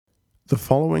The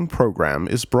following program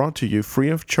is brought to you free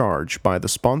of charge by the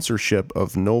sponsorship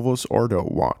of Novus Ordo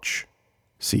Watch.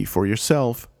 See for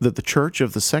yourself that the Church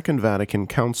of the Second Vatican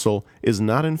Council is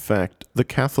not in fact the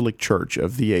Catholic Church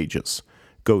of the ages.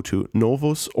 Go to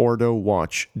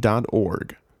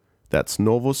novusordowatch.org. That's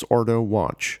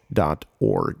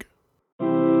novusordowatch.org.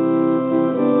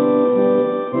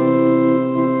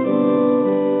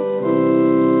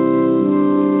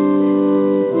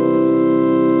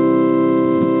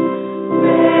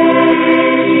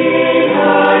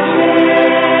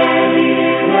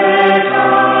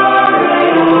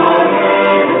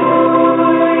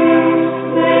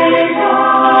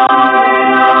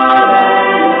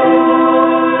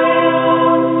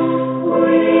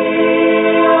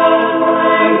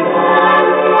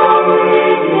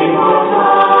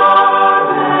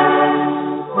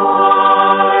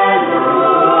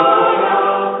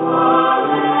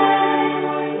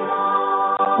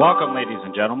 Welcome, ladies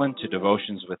and gentlemen, to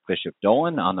Devotions with Bishop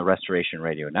Dolan on the Restoration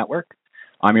Radio Network.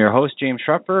 I'm your host, James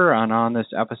Schrepfer, and on this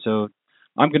episode,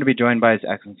 I'm going to be joined by His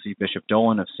Excellency Bishop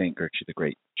Dolan of St. Gertrude the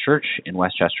Great Church in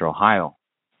Westchester, Ohio.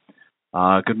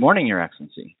 Good morning, Your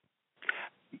Excellency.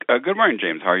 Good morning,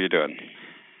 James. How are you doing?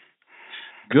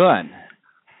 Good.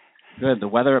 The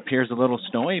weather appears a little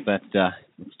snowy, but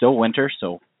it's still winter,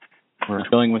 so we're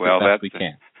dealing with it best we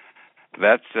can.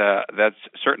 That's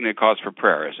certainly a cause for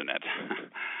prayer, isn't it?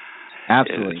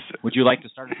 Absolutely. Would you like to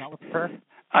start us out with prayer?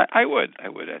 I would. I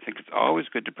think it's always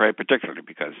good to pray, particularly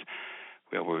because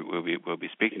we'll be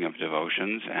speaking of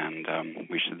devotions, and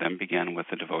we should then begin with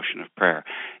the devotion of prayer.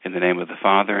 In the name of the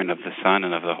Father, and of the Son,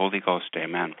 and of the Holy Ghost,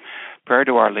 amen. Prayer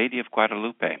to Our Lady of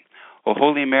Guadalupe. O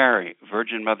Holy Mary,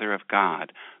 Virgin Mother of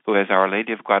God, who as Our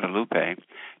Lady of Guadalupe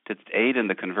didst aid in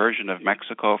the conversion of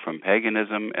Mexico from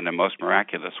paganism in a most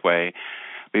miraculous way,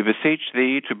 we beseech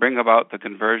Thee to bring about the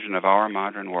conversion of our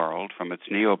modern world from its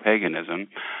neo-paganism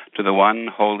to the one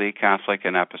holy Catholic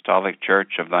and Apostolic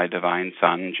Church of Thy divine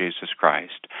Son, Jesus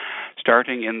Christ,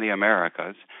 starting in the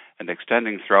Americas and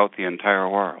extending throughout the entire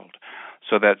world,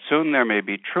 so that soon there may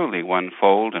be truly one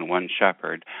fold and one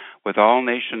shepherd, with all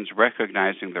nations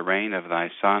recognizing the reign of Thy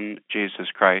Son, Jesus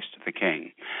Christ the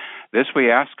King. This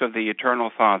we ask of the Eternal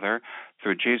Father,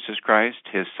 through Jesus Christ,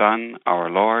 His Son, our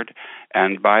Lord,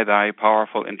 and by Thy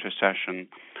powerful intercession,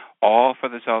 all for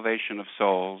the salvation of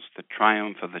souls, the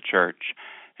triumph of the Church,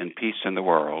 and peace in the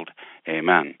world.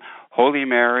 Amen. Holy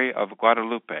Mary of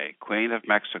Guadalupe, Queen of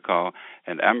Mexico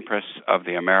and Empress of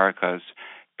the Americas,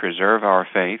 preserve our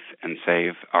faith and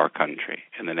save our country.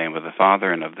 In the name of the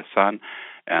Father, and of the Son,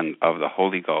 and of the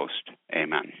Holy Ghost.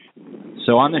 Amen.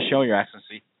 So on the show, Your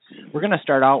Excellency, we're going to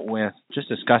start out with just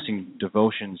discussing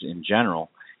devotions in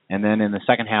general, and then in the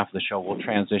second half of the show, we'll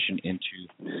transition into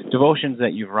devotions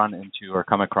that you've run into or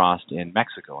come across in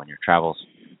Mexico in your travels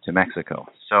to Mexico.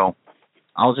 So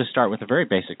I'll just start with a very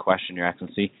basic question, Your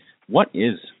Excellency. What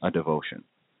is a devotion?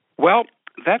 Well,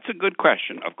 that's a good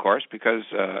question, of course, because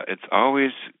it's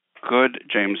always good,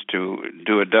 James, to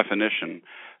do a definition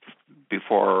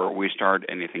before we start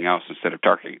anything else instead of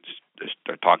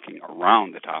talking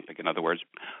around the topic. In other words,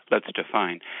 let's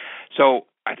define. So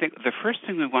I think the first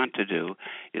thing we want to do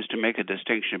is to make a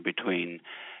distinction between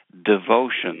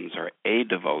devotions or a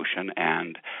devotion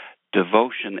and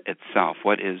devotion itself.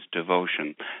 What is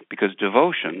devotion? Because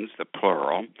devotions, the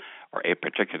plural, or a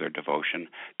particular devotion,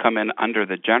 come in under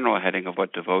the general heading of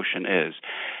what devotion is.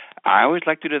 I always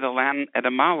like to do the Latin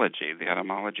etymology,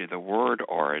 the word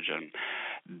origin.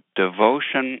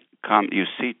 Devotion, you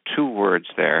see two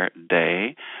words there,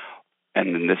 de,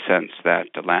 and in the sense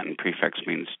that the Latin prefix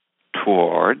means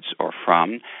towards or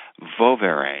from,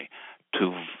 vovere,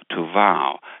 to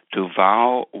vow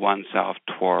oneself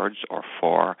towards or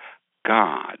for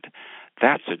God.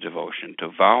 That's a devotion, to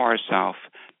vow ourselves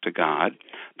to God.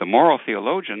 The moral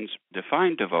theologians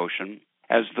define devotion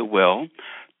as the will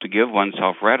to give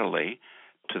oneself readily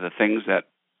to the things that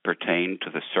pertain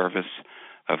to the service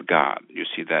of God. You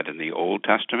see that in the Old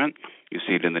Testament, you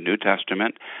see it in the New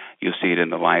Testament, you see it in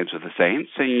the lives of the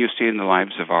saints, and you see it in the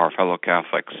lives of our fellow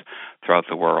Catholics throughout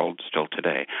the world still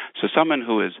today. So someone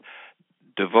who is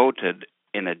devoted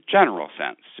in a general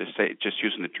sense, just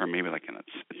using the term maybe like in a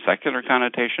secular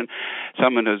connotation,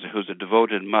 someone who's a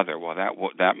devoted mother. Well,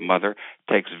 that mother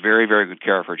takes very, very good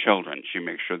care of her children. She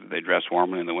makes sure that they dress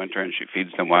warmly in the winter, and she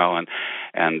feeds them well, and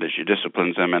she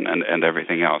disciplines them, and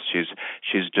everything else.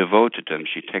 She's devoted to them.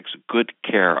 She takes good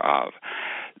care of.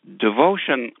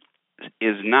 Devotion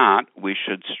is not, we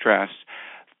should stress,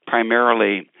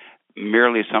 primarily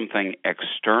merely something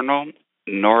external,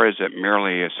 nor is it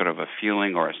merely a sort of a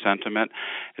feeling or a sentiment.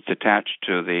 It's attached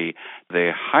to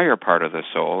the higher part of the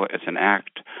soul. It's an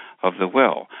act of the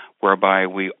will, whereby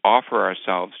we offer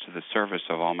ourselves to the service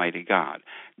of Almighty God.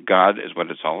 God is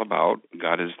what it's all about.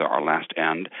 God is our last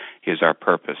end. He is our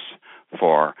purpose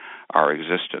for our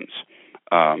existence.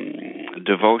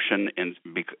 Devotion, in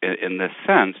this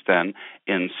sense, then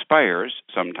inspires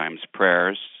sometimes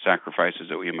prayers, sacrifices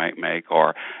that we might make,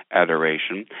 or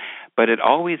adoration, but it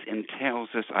always entails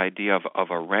this idea of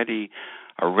a ready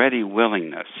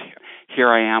willingness. Here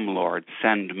I am, Lord,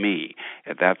 send me.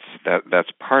 That's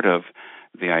part of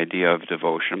the idea of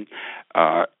devotion,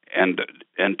 and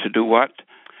to do what?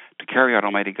 To carry out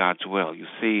Almighty God's will. You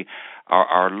see,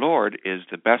 our Lord is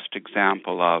the best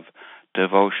example of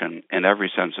devotion in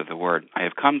every sense of the word. I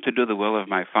have come to do the will of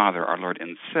my Father, our Lord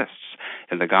insists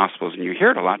in the Gospels, and you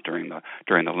hear it a lot during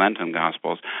the Lenten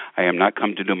Gospels. I am not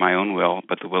come to do my own will,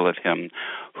 but the will of Him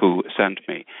who sent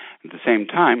me. At the same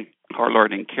time, our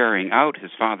Lord, in carrying out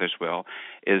His Father's will,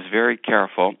 is very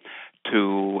careful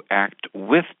to act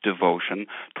with devotion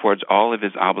towards all of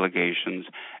His obligations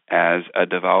as a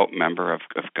devout member of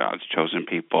God's chosen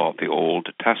people, the Old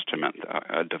Testament,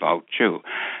 a devout Jew.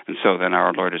 And so then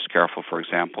our Lord is careful, for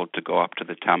example, to go up to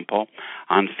the temple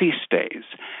on feast days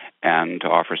and to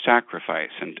offer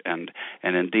sacrifice, and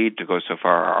indeed to go so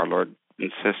far, our Lord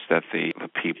insists that the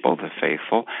people, the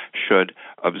faithful, should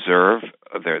observe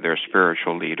their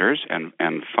spiritual leaders and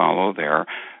follow the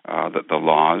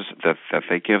laws that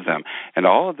they give them. And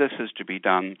all of this is to be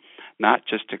done not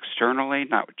just externally,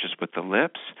 not just with the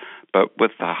lips, but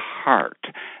with the heart.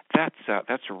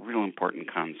 That's a real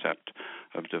important concept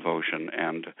of devotion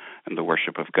and the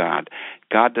worship of God.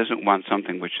 God doesn't want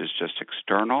something which is just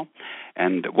external,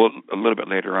 and a little bit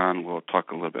later on we'll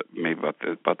talk a little bit maybe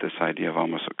about this idea of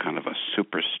almost a kind of a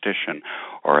superstition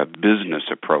or a business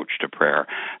approach to prayer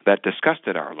that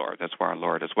disgusted our Lord. That's why our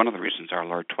Lord is one of the reasons our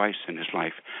Lord twice in His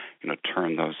life,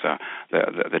 turned those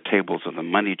the tables of the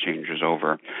money changers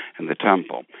over in the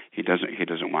temple. He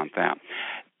doesn't want that.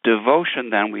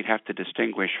 Devotion, then, we'd have to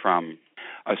distinguish from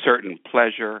a certain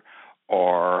pleasure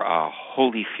or a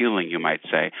holy feeling, you might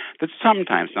say, that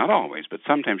sometimes, not always, but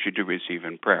sometimes you do receive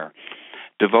in prayer.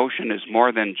 Devotion is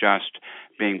more than just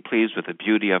being pleased with the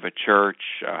beauty of a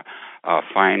church, a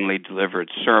finely delivered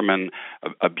sermon,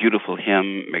 a beautiful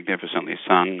hymn, magnificently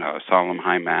sung, a solemn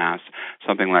high mass,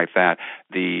 something like that,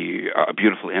 a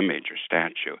beautiful image or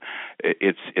statue.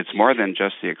 It's more than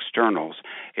just the externals.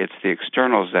 It's the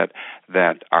externals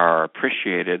that are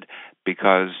appreciated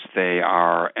because they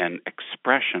are an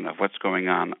expression of what's going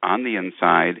on the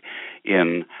inside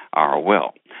in our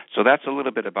will. So that's a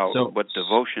little bit about what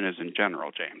devotion is in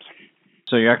general, James.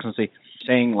 So, Your Excellency,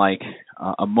 saying like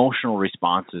emotional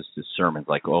responses to sermons,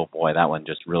 like, oh boy, that one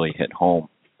just really hit home,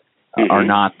 are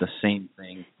not the same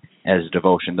thing as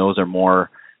devotion. Those are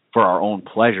more for our own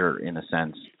pleasure, in a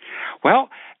sense. Well,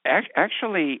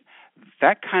 actually,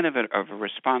 that kind of a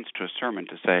response to a sermon,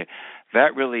 to say,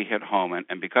 that really hit home,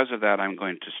 and because of that I'm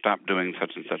going to stop doing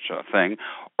such and such a thing,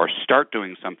 or start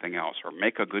doing something else, or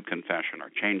make a good confession, or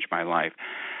change my life,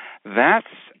 that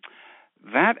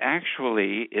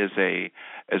actually is a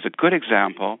good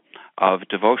example of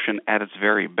devotion at its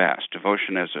very best.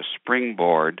 Devotion as a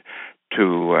springboard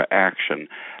to action.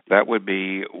 That would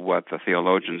be what the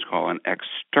theologians call an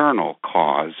external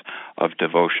cause of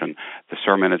devotion, the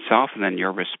sermon itself and then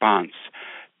your response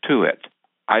to it.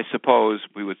 I suppose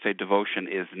we would say devotion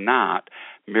is not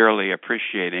merely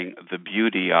appreciating the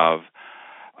beauty of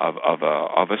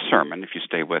a sermon, if you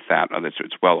stay with that.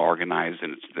 It's well organized,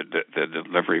 and the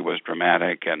delivery was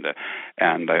dramatic, and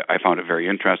I found it very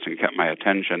interesting, kept my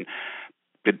attention.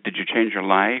 Did you change your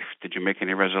life? Did you make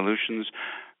any resolutions?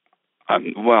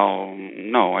 Well,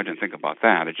 no, I didn't think about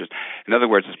that. In other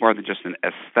words, it's more than just an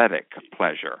aesthetic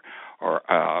pleasure.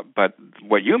 But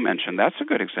what you mentioned, that's a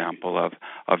good example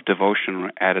of devotion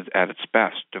at its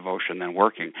best, devotion then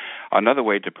working. Another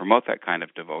way to promote that kind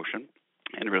of devotion,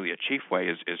 and really a chief way,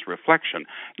 is reflection.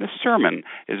 The sermon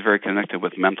is very connected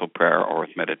with mental prayer or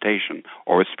with meditation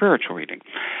or with spiritual reading.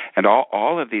 And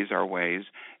all of these are ways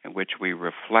in which we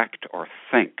reflect or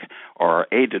think, or are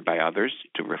aided by others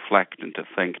to reflect and to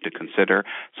think, to consider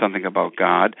something about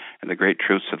God and the great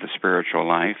truths of the spiritual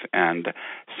life and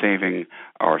saving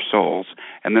our souls.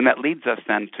 And then that leads us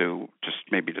then to just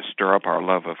maybe to stir up our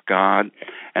love of God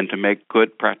and to make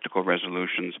good practical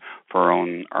resolutions for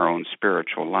our own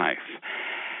spiritual life.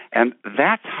 And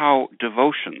that's how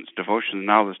devotions,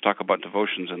 now let's talk about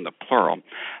devotions in the plural,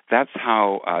 that's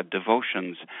how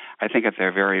devotions, I think at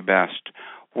their very best,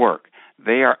 work.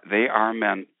 They are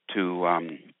meant to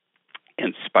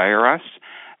inspire us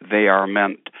They are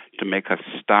meant to make us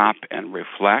stop and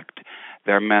reflect.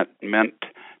 They're meant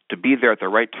to be there at the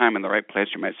right time in the right place,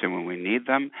 you might say, when we need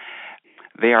them.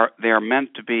 They are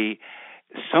meant to be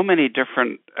so many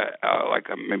different,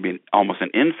 maybe almost an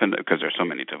infinite, because there's so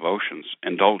many devotions,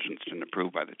 indulgenced and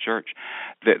approved by the church.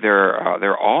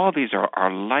 There all these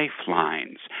are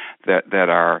lifelines that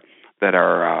are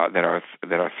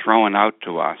thrown out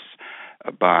to us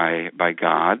by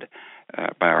God,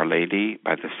 by Our Lady,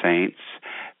 by the saints,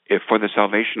 for the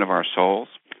salvation of our souls,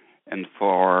 and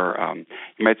for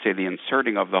you might say the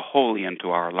inserting of the holy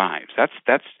into our lives. That's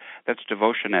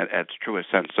devotion at its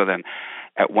truest sense. So then,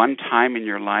 at one time in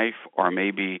your life, or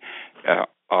maybe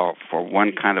for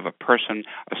one kind of a person,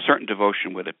 a certain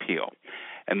devotion would appeal,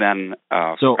 and then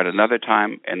at another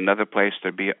time, in another place,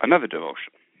 there'd be another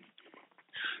devotion.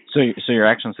 So Your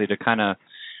Excellency, to kind of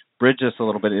bridge this a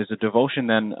little bit, is a devotion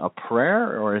then a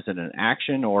prayer, or is it an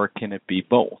action, or can it be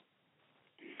both?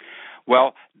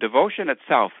 Well, devotion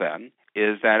itself, then,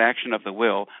 is that action of the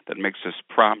will that makes us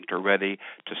prompt or ready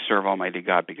to serve Almighty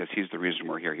God, because He's the reason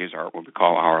we're here. He's what we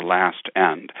call our last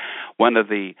end. One of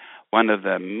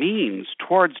the means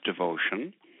towards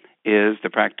devotion is the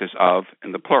practice of,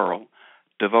 in the plural,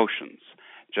 devotions,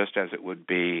 just as it would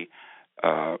be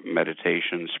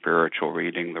meditation, spiritual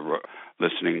reading,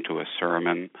 listening to a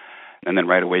sermon, and then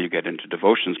right away you get into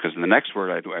devotions, because the next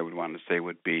word I would want to say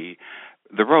would be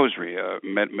the rosary,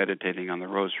 meditating on the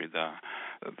rosary,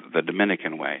 the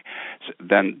Dominican way. So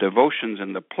then devotions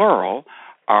in the plural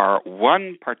are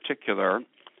one particular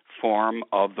form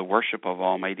of the worship of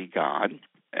Almighty God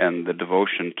and the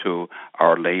devotion to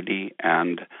Our Lady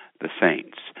and the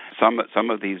saints. Some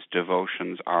of these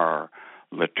devotions are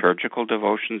liturgical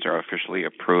devotions, are officially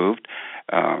approved.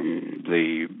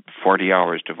 The 40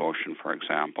 hours devotion, for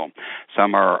example.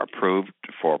 Some are approved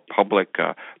for public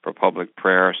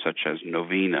prayer, such as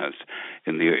novenas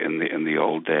in the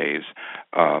old days.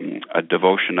 A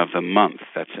devotion of the month,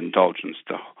 that's indulgence,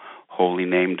 the holy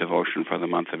name devotion for the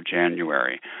month of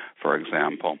January, for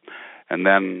example. And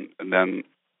then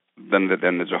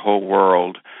there's a whole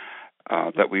world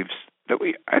that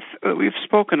we've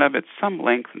spoken of at some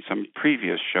length in some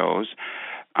previous shows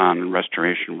on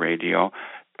Restoration Radio,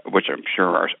 which I'm sure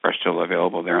are still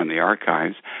available there in the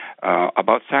archives,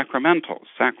 about sacramentals.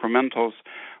 Sacramentals,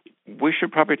 we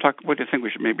should probably talk. What do you think? We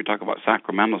should maybe talk about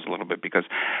sacramentals a little bit, because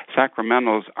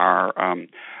sacramentals are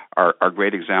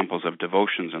great examples of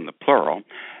devotions in the plural,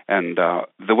 and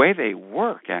the way they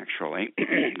work, actually,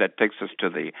 that takes us to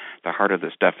the heart of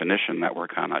this definition that we're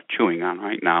kind of chewing on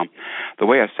right now. The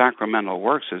way a sacramental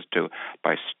works is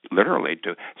literally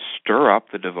to stir up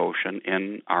the devotion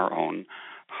in our own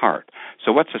heart.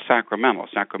 So what's a sacramental?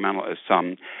 Sacramental is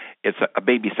it's a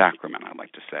baby sacrament, I'd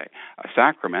like to say. A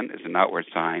sacrament is an outward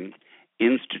sign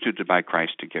instituted by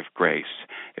Christ to give grace.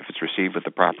 If it's received with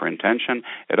the proper intention,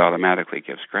 it automatically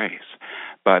gives grace.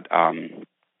 But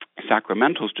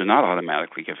sacramentals do not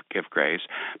automatically give grace,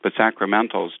 but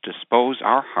sacramentals dispose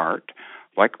our heart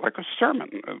like a sermon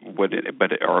would,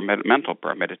 or a mental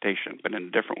prayer, meditation, but in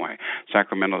a different way.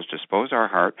 Sacramentals dispose our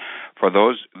heart for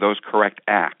those correct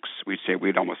acts.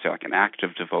 We'd almost say like an act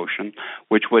of devotion,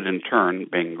 which would in turn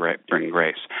bring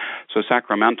grace. So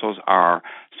sacramentals are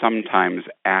sometimes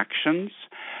actions,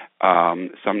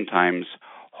 sometimes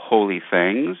holy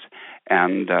things,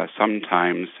 and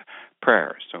sometimes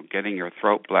prayers. So getting your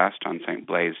throat blessed on St.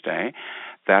 Blaise Day,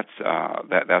 that's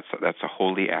a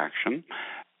holy action.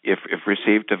 If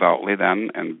received devoutly, then,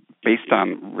 and based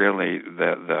on really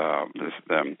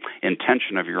the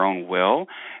intention of your own will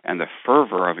and the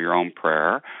fervor of your own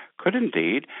prayer, could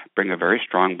indeed bring a very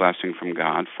strong blessing from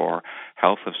God for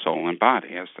health of soul and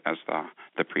body, as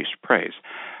the priest prays.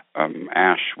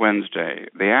 Ash Wednesday,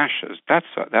 the ashes, that's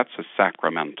a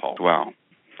sacramental as well.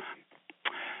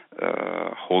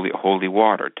 Holy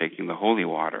water, taking the holy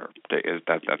water,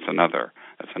 that's another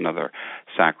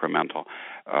sacramental.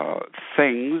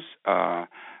 Things are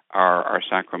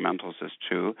sacramentals as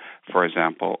too. For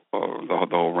example, the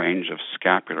whole range of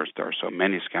scapulars. There are so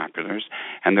many scapulars,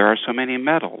 and there are so many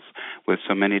medals with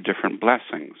so many different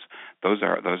blessings. Those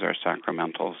are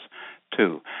sacramentals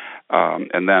too.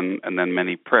 And then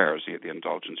many prayers, the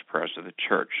indulgence prayers of the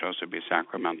church, those would be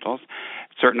sacramentals.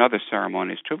 Certain other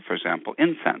ceremonies too, for example,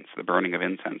 incense, the burning of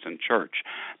incense in church,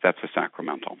 that's a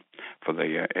sacramental for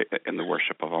in the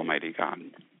worship of Almighty God.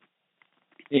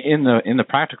 In the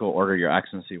practical order, Your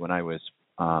Excellency, when I was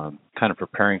kind of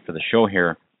preparing for the show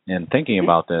here and thinking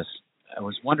about this, I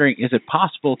was wondering, is it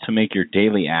possible to make your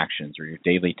daily actions or your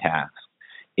daily tasks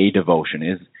a devotion?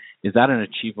 Is that an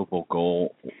achievable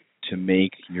goal, to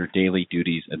make your daily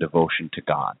duties a devotion to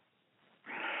God?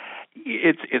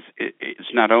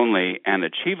 It's not only an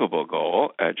achievable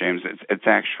goal, James. It's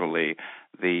actually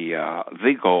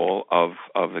the goal of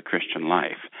the Christian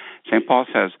life. St. Paul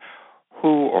says,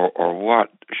 "Who or what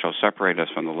shall separate us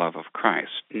from the love of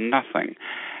Christ? Nothing."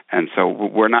 And so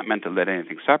we're not meant to let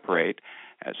anything separate.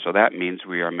 So that means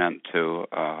we are meant to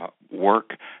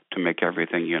work to make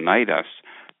everything unite us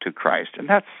to Christ, and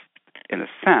that's, in a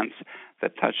sense,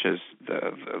 that touches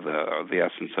the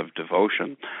essence of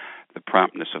devotion, the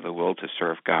promptness of the will to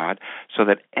serve God, so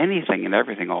that anything and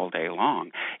everything all day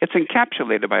long. It's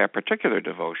encapsulated by a particular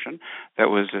devotion that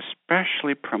was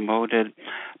especially promoted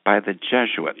by the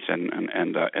Jesuits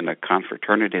in a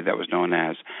confraternity that was known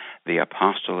as the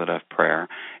Apostolate of Prayer,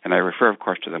 and I refer, of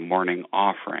course, to the morning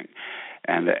offering.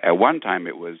 And at one time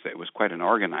it was quite an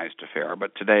organized affair,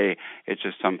 but today it's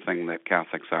just something that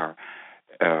Catholics are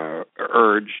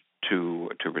urged to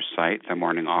recite, the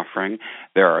morning offering.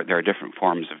 There are different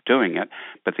forms of doing it,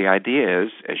 but the idea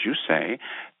is, as you say,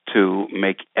 to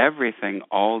make everything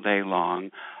all day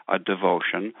long a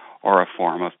devotion or a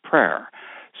form of prayer.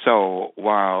 So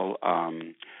while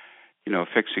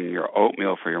fixing your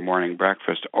oatmeal for your morning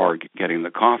breakfast or getting the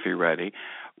coffee ready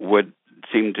would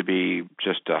seem to be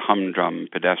just a humdrum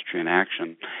pedestrian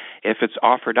action, if it's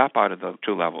offered up out of the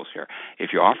two levels here,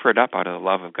 if you offer it up out of the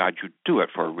love of God, you do it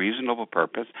for a reasonable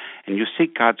purpose, and you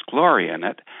seek God's glory in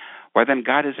it, well, then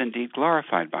God is indeed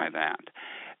glorified by that.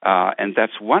 And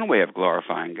that's one way of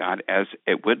glorifying God, as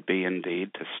it would be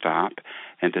indeed to stop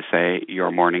and to say your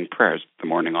morning prayers, the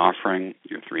morning offering,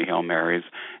 your 3 Hail Marys,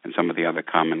 and some of the other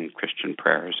common Christian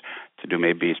prayers. To do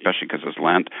maybe, especially because it's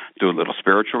Lent, do a little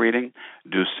spiritual reading,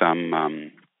 do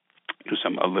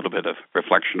a little bit of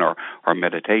reflection or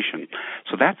meditation.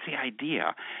 So that's the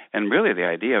idea, and really the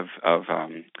idea of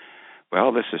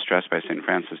this is stressed by St.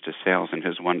 Francis de Sales in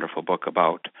his wonderful book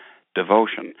about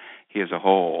devotion. He has a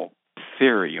whole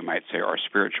theory, you might say, or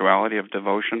spirituality of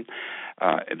devotion.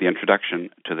 The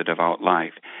introduction to the devout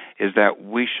life is that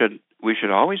we should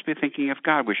always be thinking of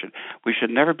God. We should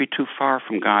never be too far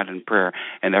from God in prayer,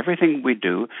 and everything we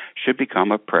do should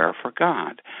become a prayer for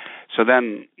God. So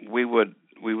then we would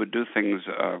do things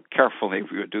carefully.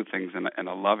 We would do things in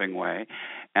a loving way,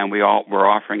 and we're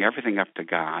offering everything up to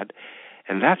God.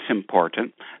 And that's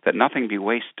important, that nothing be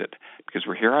wasted, because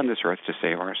we're here on this earth to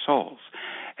save our souls.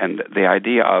 And the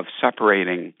idea of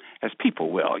separating, as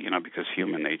people will, because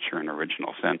human nature and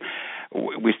original sin,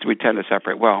 we tend to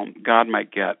separate. Well, God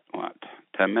might get,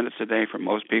 10 minutes a day for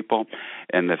most people,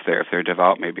 and if they're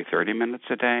devout, maybe 30 minutes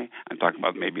a day. I'm talking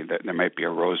about maybe there might be a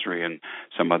rosary and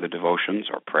some other devotions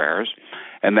or prayers,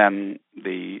 and then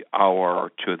the hour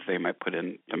or two that they might put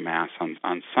into Mass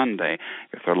on Sunday,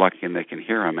 if they're lucky and they can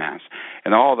hear a Mass.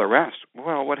 And all the rest,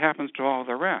 well, what happens to all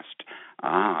the rest?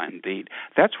 Indeed.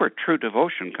 That's where true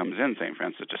devotion comes in, St.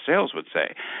 Francis de Sales would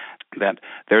say, that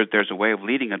there's a way of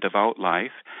leading a devout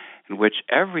life in which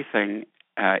everything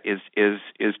is, as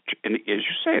you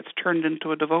say, it's turned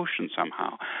into a devotion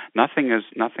somehow. Nothing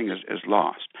is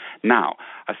lost. Now,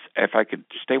 if I could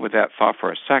stay with that thought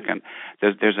for a second,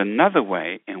 there's another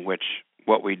way in which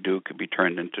what we do could be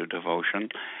turned into devotion,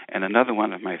 and another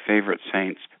one of my favorite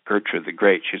saints, Gertrude the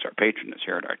Great, she's our patroness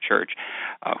here at our church,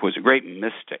 who was a great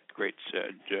mystic, great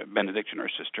Benedictine or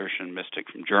Cistercian mystic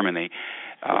from Germany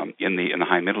in the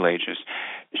High Middle Ages.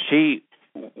 She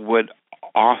would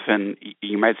often,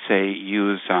 you might say,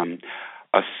 use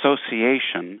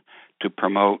association to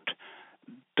promote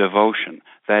devotion.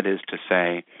 That is to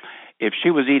say, if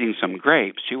she was eating some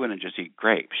grapes, she wouldn't just eat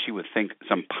grapes. She would think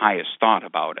some pious thought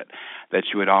about it, that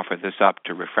she would offer this up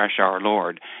to refresh our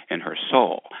Lord in her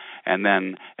soul,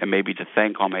 and maybe to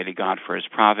thank Almighty God for His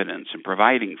providence in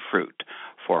providing fruit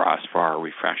for us for our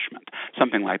refreshment,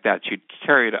 something like that. She'd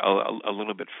carry it a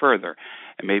little bit further,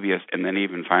 and then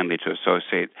even finally to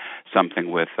associate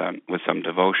something with some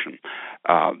devotion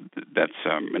that's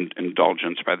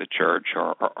indulgence by the church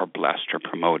or blessed or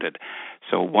promoted.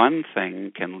 So one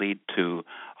thing can lead to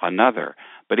another,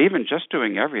 but even just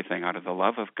doing everything out of the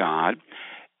love of God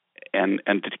and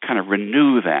to kind of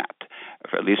renew that,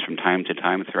 at least from time to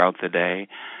time throughout the day,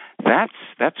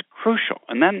 that's crucial.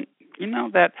 And then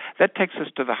that takes us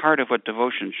to the heart of what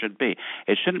devotion should be.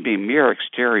 It shouldn't be mere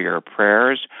exterior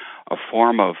prayers, a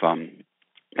form of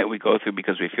that we go through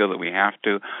because we feel that we have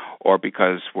to, or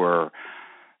because we're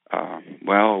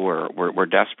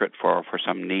desperate for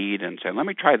some need and say, let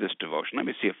me try this devotion, let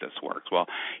me see if this works. Well,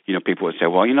 people would say,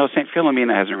 well, St.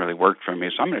 Philomena hasn't really worked for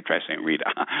me, so I'm going to try St. Rita,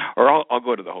 or I'll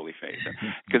go to the Holy Faith,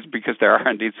 because there are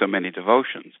indeed so many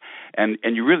devotions, and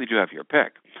you really do have your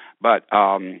pick. But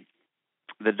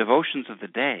the devotions of the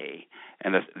day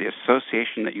and the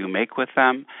association that you make with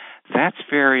them, that's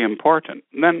very important.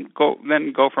 Then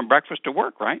go from breakfast to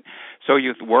work, right? So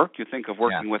you work, you think of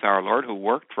working with our Lord, who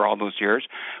worked for all those years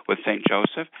with St.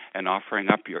 Joseph, and offering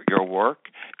up your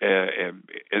work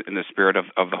in the spirit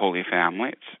of the Holy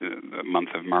Family. It's the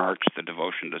month of March, the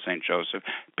devotion to St. Joseph,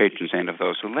 patron saint of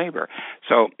those who labor.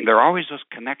 So there are always those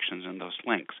connections and those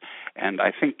links. And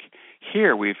I think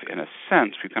here we've kind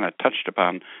of touched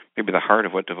upon maybe the heart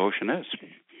of what devotion is.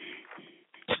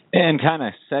 And kind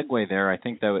of segue there, I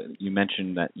think that you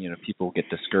mentioned that, people get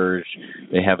discouraged.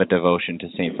 They have a devotion to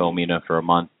St. Philomena for a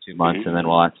month, 2 months, and then,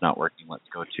 well, that's not working. Let's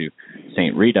go to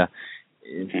St. Rita.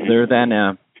 Is there then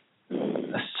a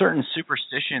certain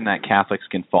superstition that Catholics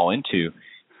can fall into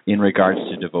in regards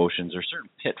to devotions, or certain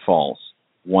pitfalls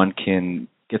one can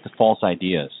get the false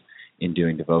ideas in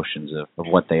doing devotions of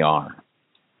what they are?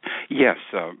 Yes,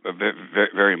 very,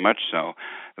 very much so.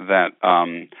 That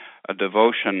a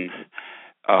devotion...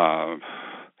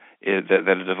 that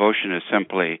a devotion is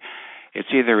simply,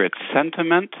 it's either it's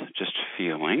sentiment, just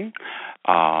feeling,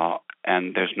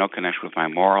 and there's no connection with my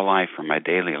moral life or my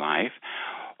daily life,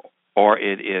 or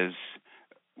it is,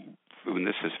 and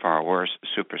this is far worse,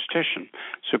 superstition.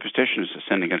 Superstition is a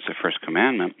sin against the first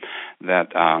commandment,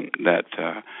 an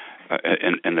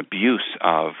abuse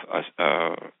of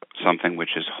something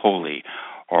which is holy,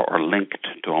 or linked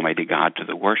to Almighty God, to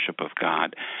the worship of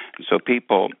God. And so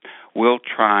people will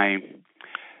try,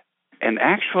 and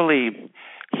actually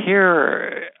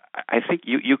here I think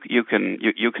you can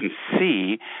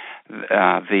see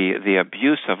the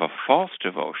abuse of a false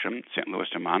devotion. St. Louis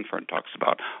de Montfort talks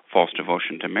about false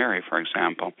devotion to Mary, for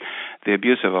example. The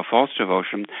abuse of a false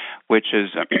devotion, which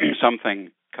is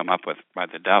something come up with by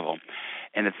the devil.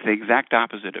 And it's the exact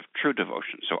opposite of true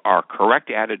devotion. So our correct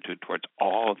attitude towards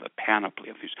all of the panoply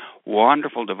of these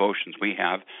wonderful devotions we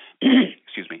have,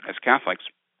 as Catholics,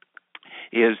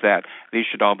 is that these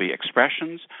should all be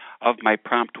expressions of my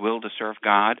prompt will to serve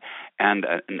God and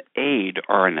an aid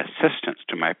or an assistance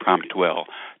to my prompt will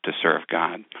to serve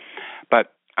God.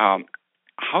 But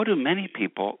how do many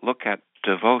people look at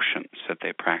devotions that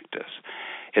they practice?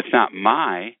 It's not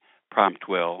my prompt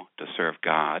will to serve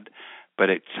God, but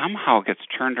it somehow gets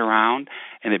turned around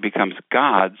and it becomes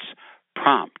God's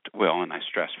prompt will, and I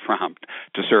stress prompt,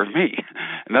 to serve me.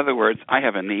 In other words, I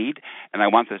have a need, and I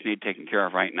want this need taken care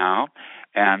of right now.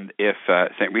 And if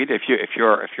St. Rita, if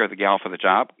you're the gal for the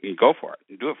job, you go for it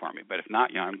and do it for me. But if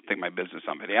not, I'm taking my business to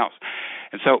somebody else.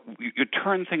 And so you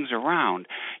turn things around.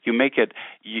 You make it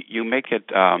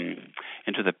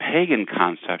into the pagan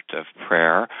concept of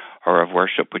prayer or of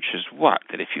worship, which is what?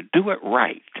 That if you do it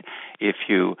right, if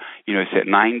you say it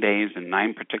 9 days in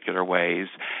 9 particular ways,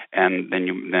 and then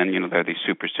there are these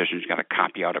superstitions. You got to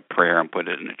copy out a prayer and put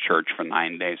it in a church for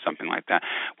 9 days, something like that.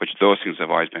 Which those things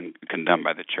have always been condemned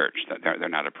by the church. That they're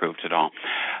not approved at all.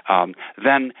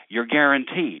 Then you're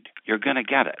guaranteed you're going to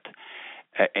get it.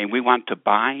 And we want to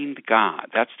bind God.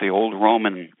 That's the old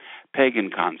Roman pagan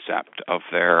concept of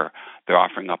their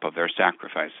offering up of their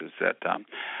sacrifices. That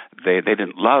they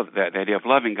didn't love. That the idea of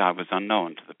loving God was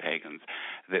unknown to the pagans.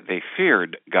 That they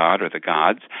feared God or the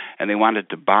gods, and they wanted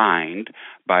to bind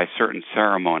by certain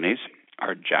ceremonies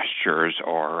or gestures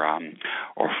or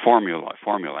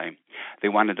formulae. They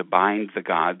wanted to bind the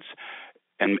gods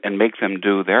and make them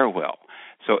do their will.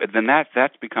 So then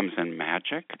that becomes in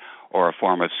magic or a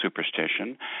form of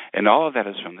superstition, and all of that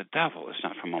is from the devil. It's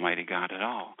not from Almighty God at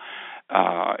all.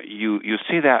 You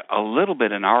see that a little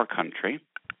bit in our country,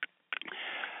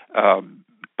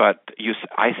 but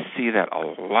I see that a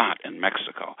lot in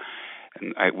Mexico,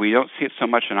 and we don't see it so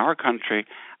much in our country.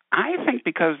 I think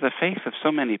because the faith of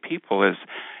so many people is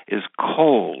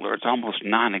cold, or it's almost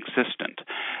non-existent,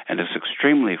 and is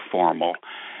extremely formal.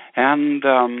 And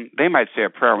they might say a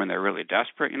prayer when they're really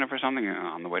desperate, for something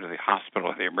on the way to the hospital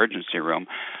or the emergency room,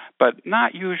 but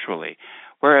not usually.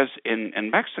 Whereas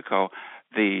in Mexico,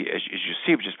 as you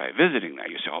see just by visiting there,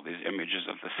 you see all these images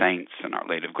of the saints, and Our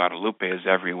Lady of Guadalupe is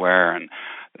everywhere, and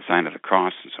the sign of the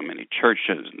cross in so many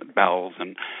churches, and the bells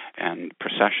and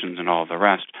processions and all the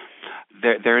rest.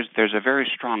 There's a very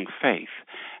strong faith.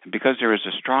 And because there is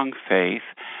a strong faith,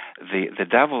 the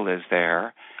devil is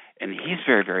there. And he's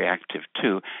very, very active,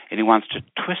 too, and he wants to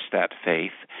twist that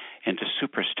faith into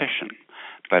superstition.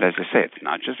 But as I say, it's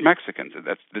not just Mexicans.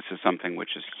 This is something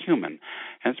which is human.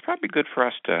 And it's probably good for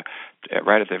us to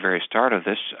right at the very start of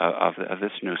this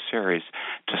new series,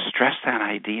 to stress that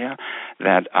idea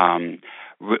that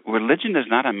religion is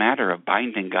not a matter of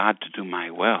binding God to do my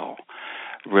will.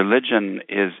 Religion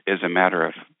is a matter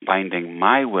of binding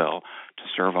my will to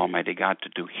serve Almighty God, to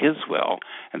do His will,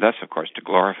 and thus, of course, to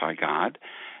glorify God.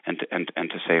 and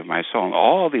to save my soul. And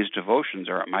all these devotions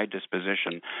are at my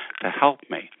disposition to help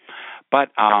me. But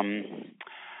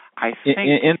I think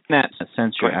in that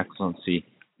sense, Your Excellency,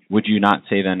 would you not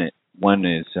say then one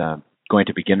is going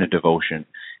to begin a devotion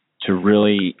to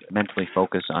really mentally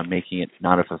focus on making it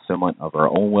not a fulfillment of our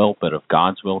own will, but of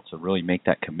God's will, to really make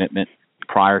that commitment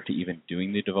prior to even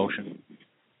doing the devotion?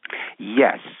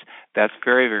 Yes, that's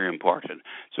very, very important.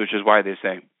 So, which is why they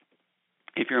say,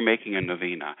 if you're making a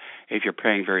novena, if you're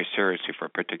praying very seriously for a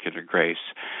particular grace,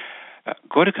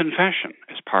 go to confession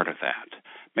as part of that.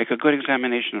 Make a good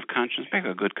examination of conscience. Make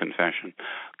a good confession.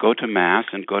 Go to Mass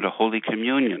and go to Holy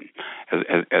Communion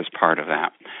as part of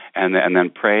that, and then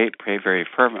pray very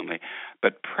fervently.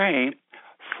 But pray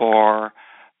for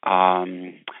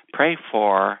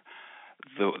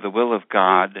the will of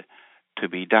God to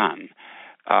be done.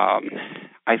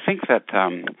 I think that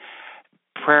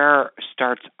prayer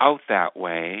starts out that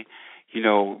way.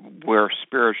 We're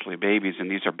spiritually babies, and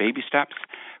these are baby steps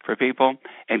for people.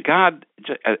 And God,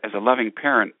 as a loving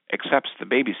parent, accepts the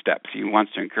baby steps. He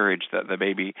wants to encourage the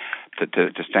baby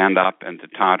to stand up and to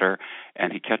totter,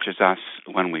 and He catches us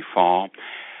when we fall.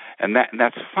 And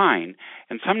that's fine.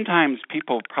 And sometimes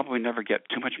people probably never get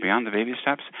too much beyond the baby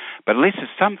steps, but at least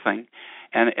it's something.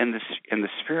 And in the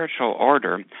spiritual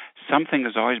order, something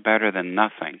is always better than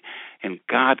nothing. And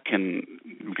God can,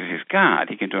 because He's God,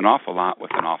 He can do an awful lot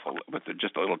with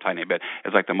just a little tiny bit.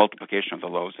 It's like the multiplication of the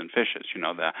loaves and fishes.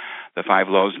 The 5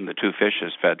 loaves and the 2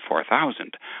 fishes fed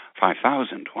 5,000.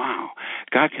 Wow,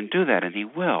 God can do that, and He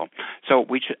will. So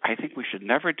I think we should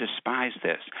never despise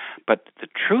this. But the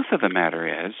truth of the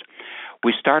matter is,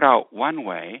 we start out one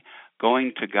way,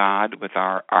 going to God with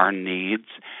our needs,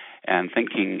 and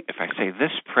thinking, if I say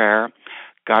this prayer,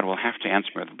 God will have to answer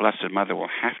me, or the Blessed Mother will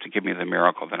have to give me the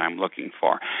miracle that I'm looking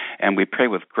for. And we pray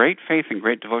with great faith and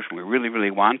great devotion. We really,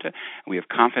 really want it. We have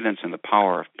confidence in the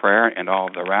power of prayer and all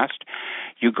of the rest.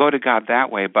 You go to God that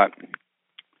way, but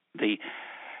the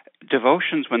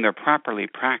devotions, when they're properly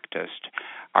practiced,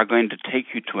 are going to take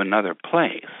you to another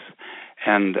place.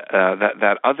 And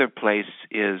that other place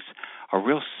is a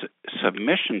real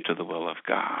submission to the will of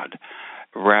God,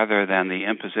 rather than the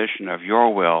imposition of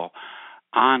your will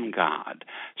on God.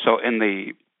 So in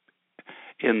the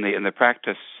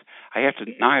practice, I have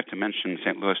to mention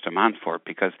St. Louis de Montfort,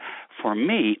 because for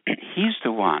me, he's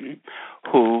the one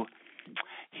who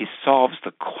solves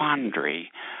the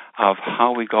quandary of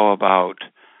how we go about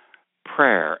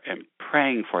prayer and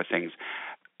praying for things.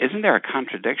 Isn't there a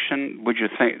contradiction? Would you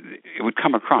think it would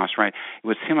come across, right? It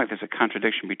would seem like there's a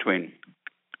contradiction between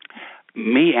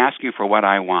me asking for what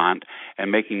I want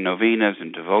and making novenas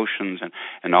and devotions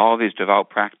and all these devout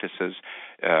practices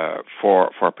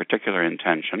for a particular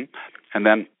intention, and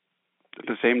then at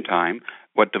the same time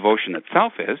what devotion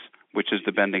itself is, which is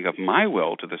the bending of my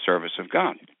will to the service of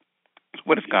God.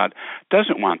 What if God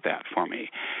doesn't want that for me?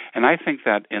 And I think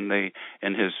that in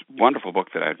his wonderful book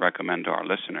that I'd recommend to our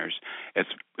listeners,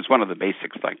 it's one of the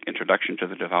basics, like Introduction to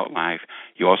the Devout Life.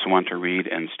 You also want to read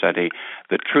and study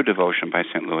The True Devotion by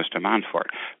St. Louis de Montfort,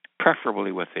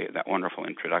 preferably with that wonderful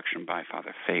introduction by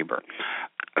Father Faber.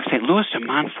 St. Louis de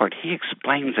Montfort, he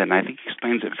explains it, and I think he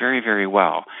explains it very, very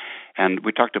well. And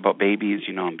we talked about babies,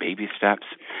 and baby steps.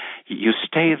 You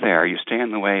stay there. You stay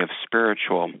in the way of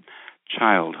spiritual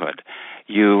childhood.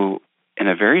 You, in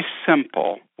a very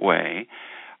simple way,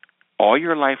 all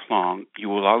your life long, you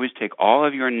will always take all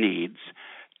of your needs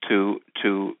to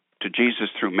Jesus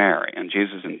through Mary, and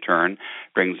Jesus in turn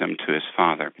brings them to His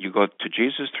Father. You go to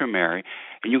Jesus through Mary,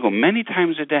 and you go many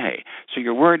times a day. So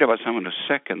you're worried about someone who's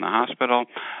sick in the hospital.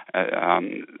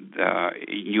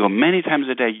 You go many times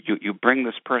a day. You bring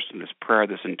this person, this prayer,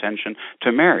 this intention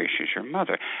to Mary. She's your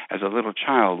mother, as a little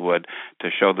child would, to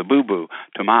show the boo-boo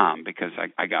to mom, because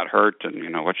I got hurt,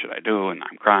 and what should I do? And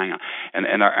I'm crying,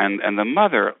 and the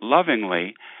mother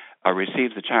lovingly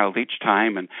receives the child each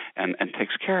time and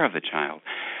takes care of the child.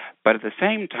 But at the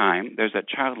same time, there's that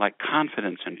childlike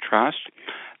confidence and trust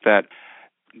that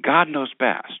God knows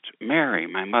best. Mary,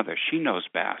 my mother, she knows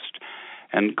best.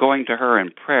 And going to her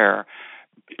in prayer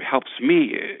helps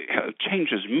me,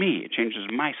 changes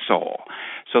my soul,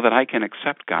 so that I can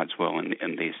accept God's will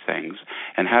in these things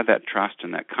and have that trust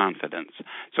and that confidence.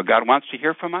 So God wants to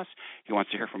hear from us. He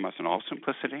wants to hear from us in all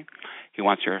simplicity. He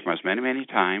wants to hear from us many, many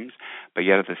times. But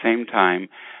yet at the same time,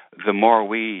 the more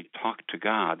we talk to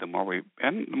God, the more we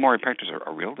practice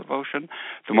a real devotion,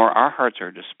 the more our hearts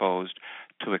are disposed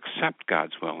to accept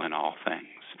God's will in all things.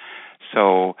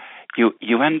 So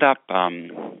you end up,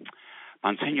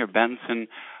 Monsignor Benson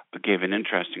gave an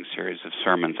interesting series of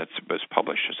sermons that was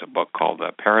published as a book called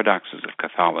Paradoxes of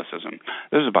Catholicism.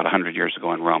 This was about 100 years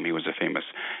ago in Rome. He was a famous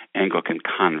Anglican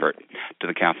convert to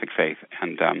the Catholic faith.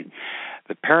 And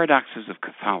the Paradoxes of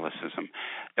Catholicism,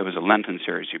 it was a Lenten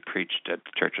series he preached at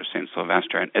the Church of St.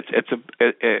 Sylvester. And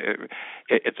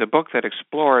it's a book that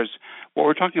explores what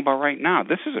we're talking about right now.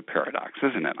 This is a paradox,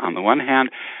 isn't it? On the one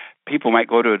hand, people might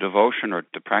go to a devotion or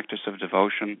the practice of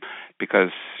devotion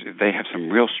because they have some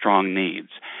real strong needs.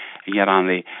 And yet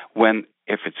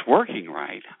if it's working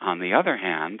right, on the other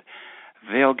hand,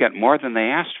 they'll get more than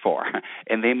they asked for.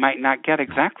 And they might not get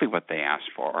exactly what they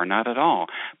asked for, or not at all.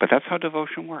 But that's how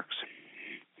devotion works.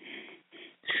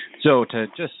 So to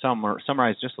just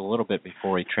summarize just a little bit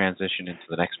before we transition into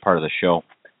the next part of the show,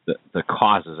 the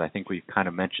causes, I think we've kind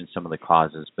of mentioned some of the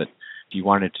causes, but do you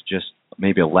want to just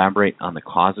maybe elaborate on the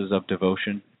causes of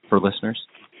devotion for listeners?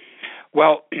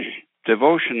 Well,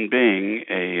 devotion being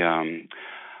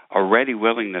a ready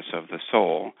willingness of the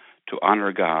soul to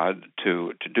honor God,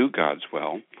 to do God's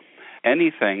will,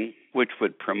 anything which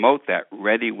would promote that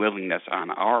ready willingness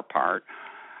on our part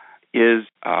is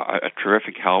a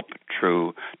terrific help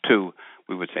to,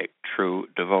 we would say, true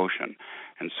devotion.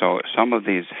 And so some of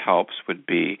these helps would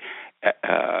be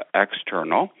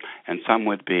external, and some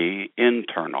would be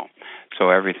internal. So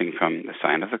everything from the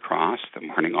sign of the cross, the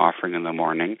morning offering in the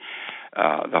morning,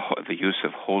 the use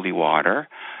of holy water,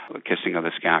 the kissing of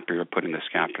the scapular, putting the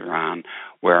scapular on,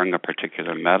 wearing a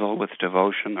particular medal with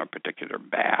devotion or particular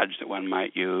badge that one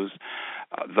might use.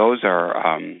 Those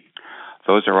are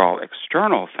all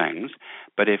external things,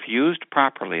 but if used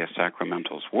properly as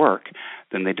sacramentals work,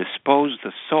 then they dispose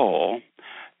the soul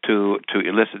to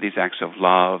elicit these acts of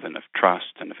love and of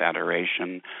trust and of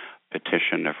adoration,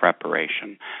 petition, of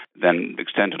reparation. Then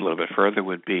extended a little bit further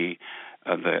would be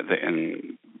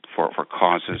for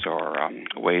causes or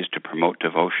ways to promote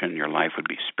devotion in your life would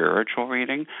be spiritual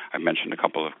reading. I mentioned a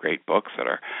couple of great books that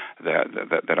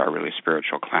are really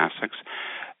spiritual classics.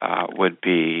 Would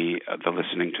be the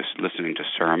listening to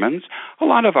sermons.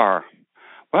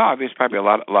 Obviously, probably a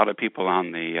lot of people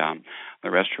on the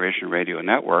Restoration Radio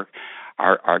Network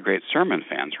are great sermon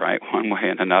fans, right? One way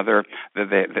and another,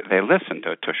 they listen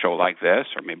to a show like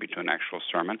this, or maybe to an actual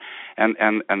sermon, and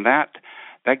that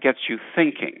gets you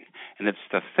thinking. And it's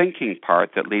the thinking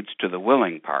part that leads to the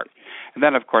willing part. And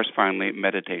then, of course, finally,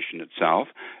 meditation itself.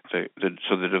 So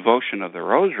the devotion of the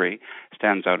Rosary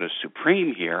stands out as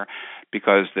supreme here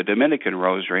because the Dominican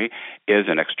Rosary is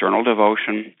an external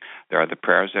devotion. There are the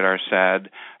prayers that are said.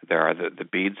 There are the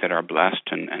beads that are blessed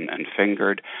and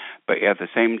fingered. But at the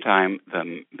same time,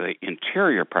 the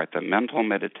interior part, the mental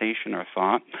meditation or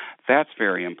thought, that's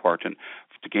very important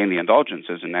to gain the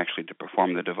indulgences and actually to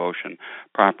perform the devotion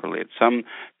properly. It's some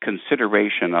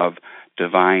consideration of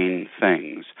divine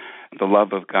things, the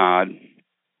love of God,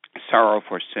 sorrow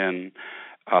for sin,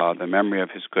 the memory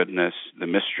of His goodness, the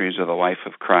mysteries of the life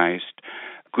of Christ,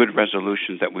 good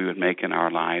resolutions that we would make in our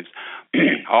lives.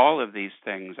 All of these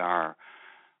things they're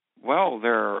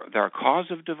a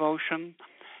cause of devotion,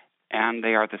 and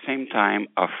they are at the same time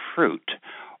a fruit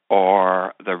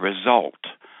or the result,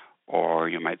 or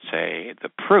you might say the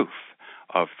proof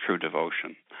of true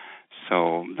devotion.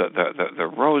 So the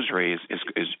Rosary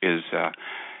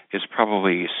is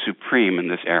probably supreme in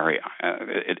this area.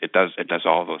 It does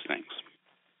all those things.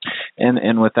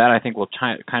 And with that, I think we'll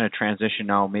kind of transition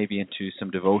now maybe into some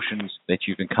devotions that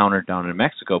you've encountered down in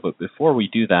Mexico. But before we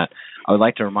do that, I would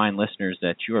like to remind listeners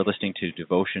that you are listening to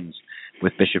Devotions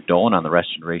with Bishop Dolan on the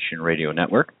Restoration Radio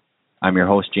Network. I'm your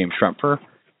host, James Schrumpfer,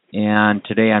 and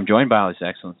today I'm joined by His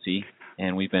Excellency,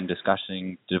 and we've been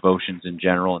discussing devotions in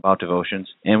general, about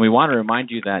devotions. And we want to remind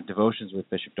you that Devotions with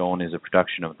Bishop Dolan is a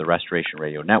production of the Restoration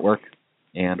Radio Network,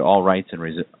 and all rights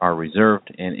are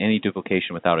reserved, and any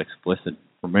duplication without explicit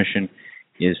permission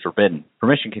is forbidden.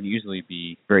 Permission can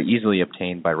be very easily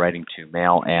obtained by writing to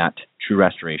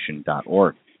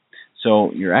mail@truerestoration.org.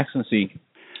 So, Your Excellency,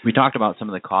 we talked about some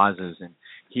of the causes, and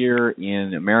here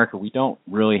in America, we don't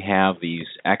really have these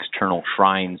external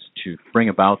shrines to bring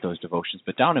about those devotions.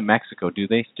 But down in Mexico, do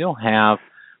they still have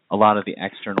a lot of the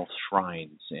external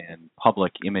shrines and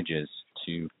public images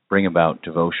to bring about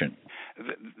devotion?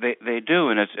 They do,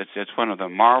 and it's one of the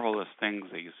marvelous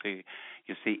things that you see.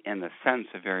 You see, in a sense,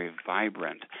 a very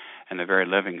vibrant and a very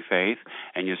living faith,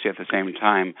 and you see at the same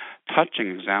time touching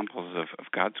examples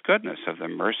of God's goodness, of the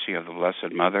mercy of the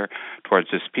Blessed Mother towards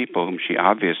His people, whom she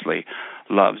obviously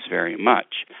loves very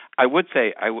much. I would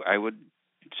say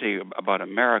about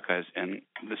America, and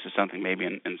this is something maybe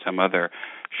in some other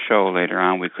show later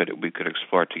on we could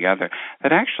explore together,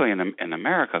 that actually in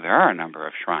America there are a number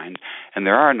of shrines and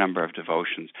there are a number of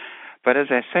devotions. But as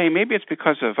I say, maybe it's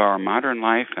because of our modern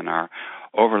life and our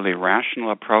overly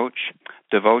rational approach.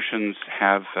 Devotions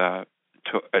have,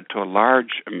 in a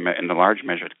large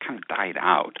measure, kind of died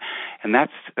out, and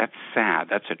that's sad.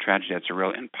 That's a tragedy. That's a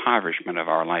real impoverishment of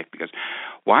our life. Because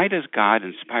why does God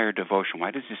inspire devotion?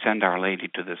 Why does He send Our Lady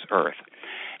to this earth,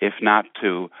 if not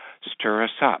to stir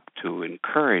us up, to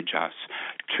encourage us,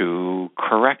 to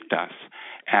correct us,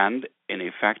 and in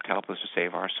effect help us to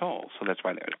save our souls? So that's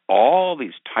why there's all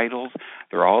these titles,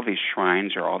 there are all these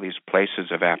shrines, there are all these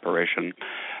places of apparition.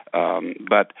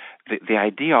 But the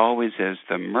idea always is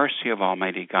the mercy of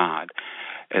Almighty God.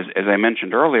 As I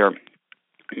mentioned earlier,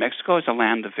 Mexico is a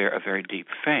land of very deep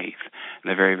faith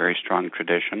and a very, very strong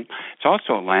tradition. It's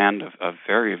also a land of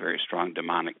very, very strong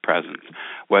demonic presence,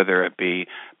 whether it be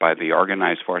by the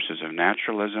organized forces of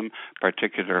naturalism,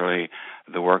 particularly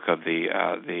the work of the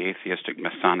atheistic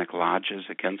Masonic lodges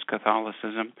against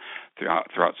Catholicism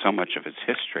throughout so much of its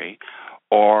history,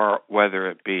 or whether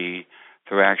it be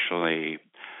through actually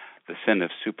the sin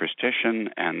of superstition,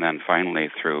 and then finally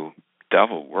through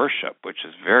devil worship, which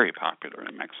is very popular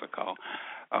in Mexico.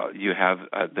 You have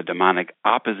the demonic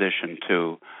opposition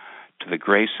to the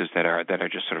graces that are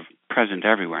just sort of present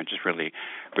everywhere and just really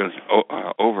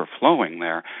overflowing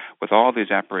there with all these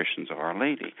apparitions of Our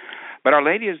Lady. But Our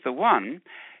Lady is the one.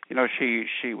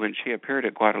 She when she appeared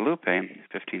at Guadalupe in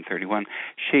 1531,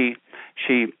 she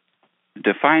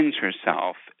defines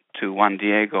herself to Juan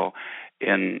Diego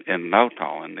in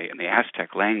Nahuatl, in the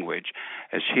Aztec language,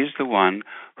 as she's the one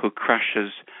who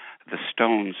crushes the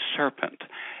stone serpent.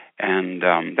 And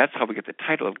that's how we get the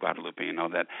title of Guadalupe.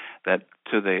 That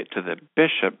to the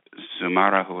bishop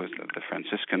Zumara, who was the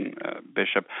Franciscan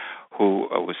bishop, who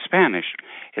was Spanish,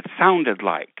 it sounded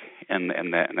like in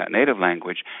that native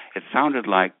language, it sounded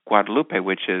like Guadalupe,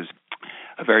 which is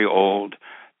a very old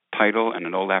title and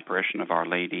an old apparition of Our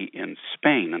Lady in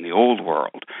Spain, in the Old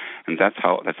World, and that's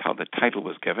how the title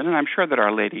was given. And I'm sure that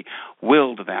Our Lady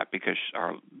willed that, because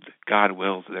God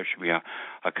wills that there should be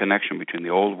a connection between the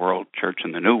Old World Church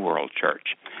and the New World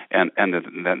Church, and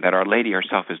that Our Lady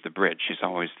herself is the bridge. She's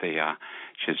always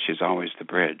she's always the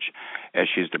bridge, as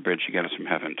she's the bridge to get us from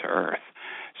heaven to earth.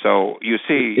 So you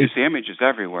see images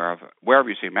everywhere. Wherever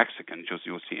you see Mexicans,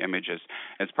 you'll see images.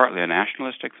 It's partly a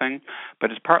nationalistic thing,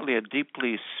 but it's partly a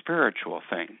deeply spiritual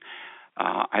thing.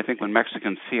 I think when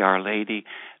Mexicans see Our Lady,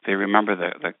 they remember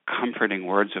the comforting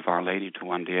words of Our Lady to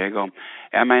Juan Diego,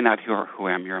 "Am I not who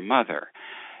am your mother?"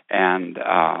 And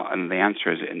the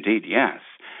answer is indeed yes.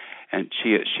 And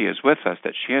she is with us,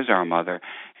 that she is our mother,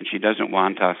 and she doesn't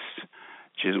want us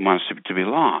to be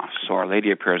lost. So Our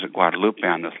Lady appears at Guadalupe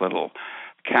on this little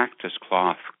cactus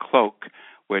cloth cloak,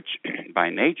 which by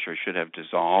nature should have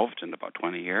dissolved in about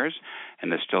 20 years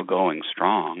and is still going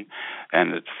strong,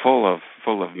 and it's full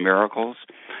of miracles.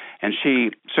 And she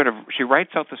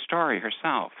writes out the story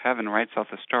herself. Heaven writes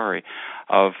out the story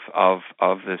of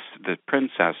the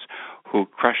princess who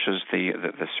crushes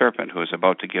the serpent, who is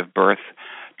about to give birth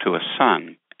to a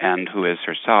son, and who is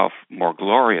herself more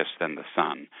glorious than the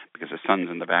sun, because the sun's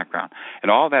in the background.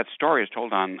 And all that story is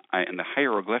told in the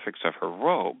hieroglyphics of her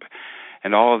robe.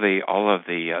 And all of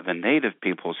the native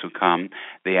peoples who come,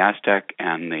 the Aztec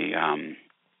and the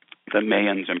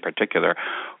Mayans in particular,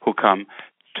 who come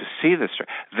to see this,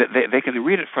 they can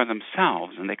read it for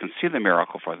themselves, and they can see the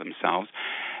miracle for themselves,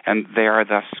 and they are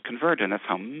thus converted. And that's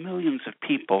how millions of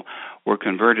people were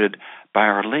converted by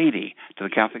Our Lady to the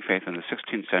Catholic faith in the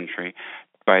 16th century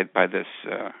by this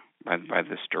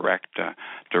direct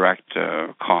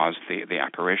cause, the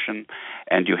apparition.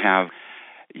 And you have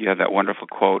that wonderful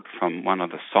quote from one of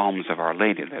the Psalms of Our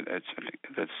Lady.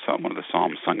 That's one of the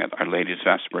Psalms sung at Our Lady's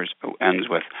Vespers, who ends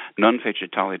with "Non fece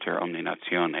taliter omni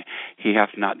natione." He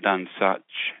hath not done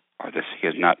such, or this. He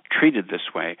has not treated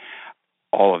this way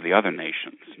all of the other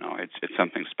nations. No, it's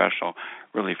something special,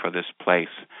 really, for this place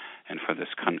and for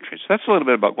this country. So that's a little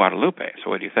bit about Guadalupe.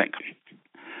 So what do you think?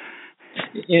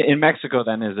 In Mexico,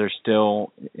 then,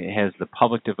 has the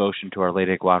public devotion to Our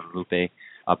Lady of Guadalupe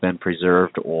been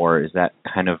preserved, or is that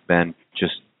kind of been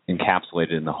just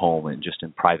encapsulated in the home and just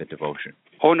in private devotion?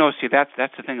 Oh no, see, that's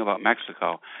the thing about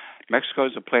Mexico. Mexico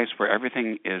is a place where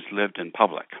everything is lived in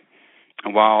public,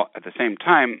 and while at the same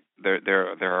time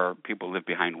there are people who live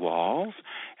behind walls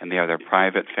and they have their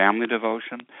private family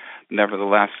devotion.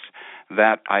 Nevertheless,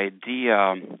 that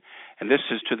idea. And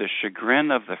this is to the chagrin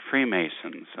of the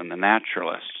Freemasons and the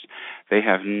Naturalists. They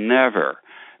have never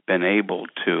been able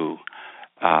to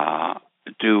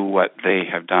do what they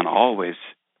have done always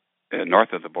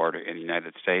north of the border in the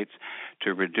United States,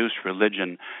 to reduce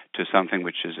religion to something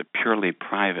which is a purely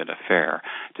private affair.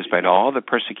 Despite all the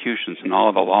persecutions and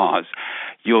all the laws,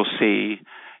 you'll see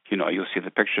You'll see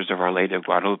the pictures of Our Lady of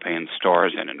Guadalupe in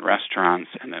stores and in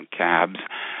restaurants and in cabs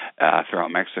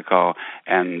throughout Mexico,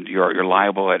 and you're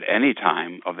liable at any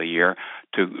time of the year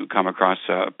to come across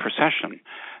a procession.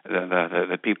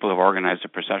 The people have organized a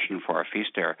procession for a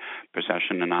feast day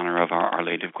procession in honor of Our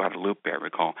Lady of Guadalupe. I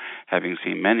recall having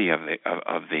seen many of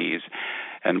these,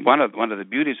 and one of the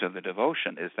beauties of the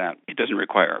devotion is that it doesn't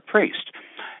require a priest,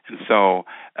 and so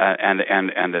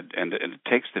it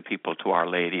takes the people to Our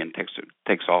Lady and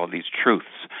takes all of these truths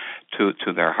to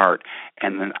their heart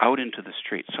and then out into the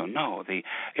street. So no,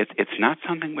 it's not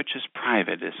something which is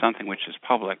private; it's something which is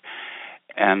public.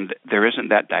 And there isn't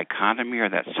that dichotomy or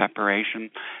that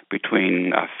separation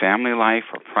between family life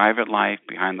or private life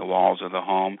behind the walls of the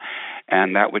home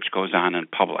and that which goes on in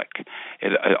public.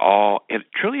 It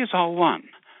truly is all one.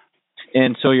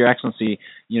 And so, Your Excellency,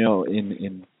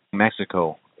 in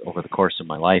Mexico, over the course of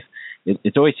my life,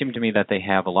 it's always seemed to me that they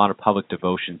have a lot of public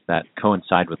devotions that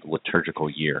coincide with the liturgical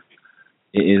year.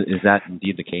 Is that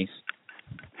indeed the case?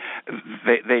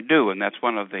 They do, and that's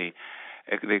one of the...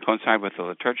 They coincide with the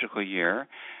liturgical year,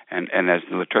 and as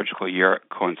the liturgical year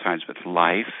coincides with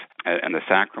life, and the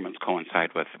sacraments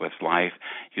coincide with life,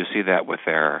 you see that with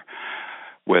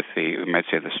you might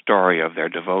say, the story of their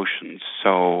devotions.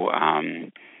 So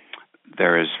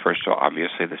there is, first of all,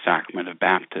 obviously the sacrament of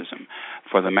baptism.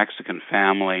 For the Mexican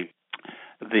family,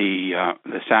 the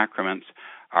sacraments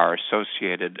are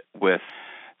associated with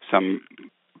some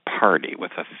party,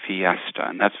 with a fiesta,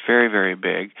 and that's very, very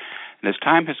big. And as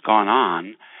time has gone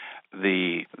on,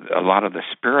 a lot of the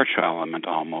spiritual element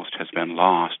almost has been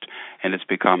lost, and it's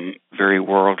become very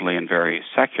worldly and very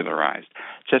secularized.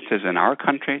 Just as in our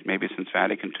country, maybe since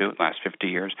Vatican II, the last 50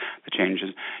 years, the changes,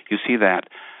 you see that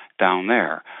down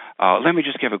there. Let me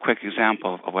just give a quick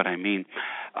example of what I mean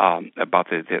about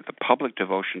the public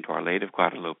devotion to Our Lady of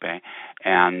Guadalupe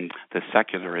and the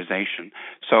secularization.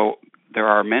 So there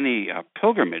are many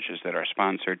pilgrimages that are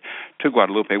sponsored to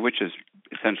Guadalupe, which is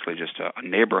essentially just a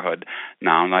neighborhood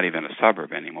now, not even a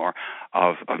suburb anymore,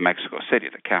 of Mexico City,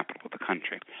 the capital of the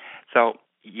country. So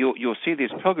you'll see these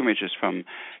pilgrimages from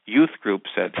youth groups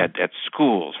at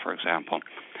schools, for example.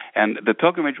 And the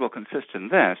pilgrimage will consist in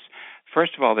this.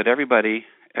 First of all, that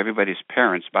everybody's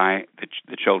parents buy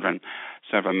the children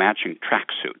sort of a matching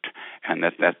tracksuit, and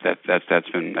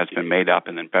that's been made up,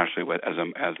 and then partially as a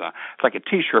it's like a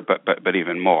T-shirt, but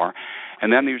even more.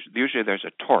 And then usually there's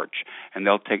a torch, and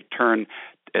they'll take turn,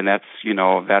 and that's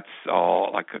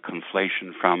all like a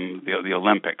conflation from the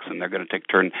Olympics, and they're going to take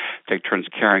turns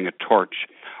carrying a torch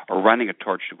or running a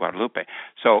torch to Guadalupe.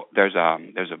 So there's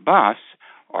a bus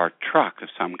or a truck of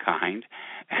some kind,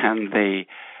 and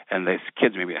these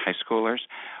kids, maybe high schoolers,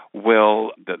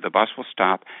 the bus will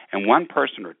stop, and one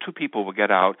person or two people will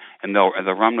get out, and they'll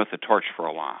run with the torch for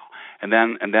a while, and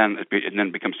then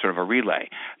it becomes sort of a relay.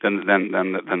 Then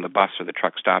the bus or the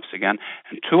truck stops again,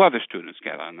 and two other students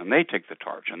get on, and they take the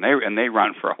torch, and they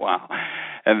run for a while.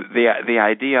 And the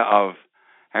idea of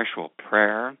actual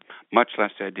prayer, much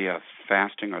less the idea of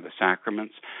fasting or the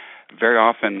sacraments, very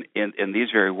often in these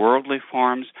very worldly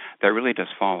forms, that really does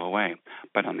fall away.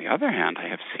 But on the other hand, I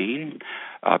have seen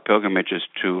pilgrimages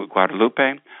to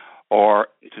Guadalupe or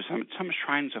to some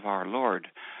shrines of our Lord,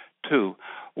 too,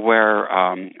 where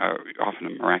often a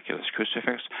miraculous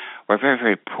crucifix, where very,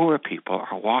 very poor people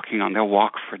are walking on. They'll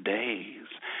walk for days.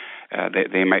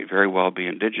 They might very well be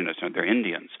indigenous, or they're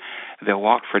Indians. They'll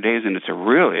walk for days, and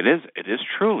it is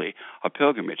truly a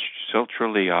pilgrimage, still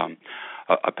truly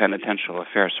a penitential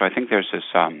affair. So I think there's this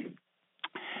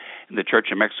in the Church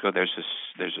of Mexico. There's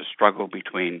a struggle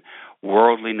between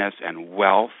worldliness and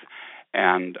wealth,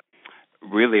 and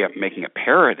really making a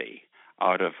parody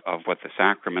out of what the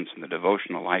sacraments and the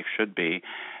devotional life should be,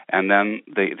 and then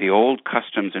the old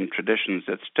customs and traditions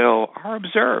that still are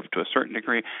observed to a certain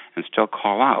degree and still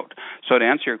call out. So to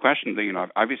answer your question,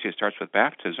 obviously it starts with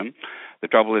baptism. The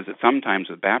trouble is that sometimes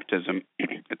with baptism,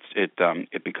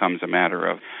 it becomes a matter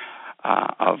of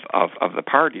the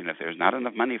party, and if there's not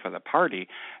enough money for the party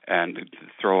and to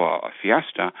throw a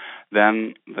fiesta,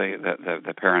 then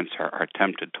the parents are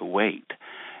tempted to wait,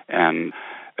 and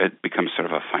it becomes sort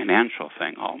of a financial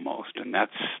thing almost, and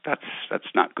that's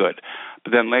not good.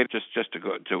 But then later, just to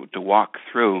go to walk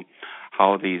through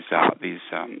how these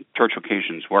church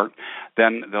occasions work,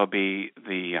 then there'll be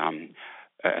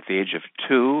at the age of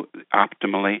 2,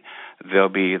 optimally, there'll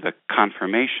be the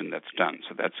confirmation that's done.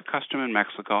 So that's a custom in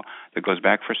Mexico that goes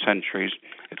back for centuries.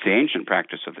 It's the ancient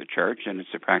practice of the church, and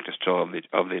it's the practice still of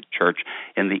the church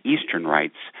in the Eastern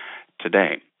rites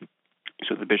today.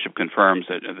 So the bishop confirms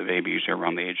that the baby is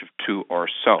around the age of 2 or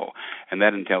so, and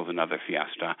that entails another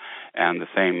fiesta. And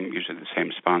usually the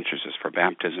same sponsors as for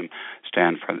baptism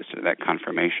stand for that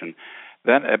confirmation.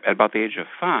 Then, at about the age of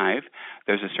 5,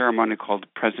 there's a ceremony called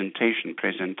presentation,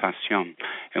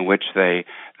 in which the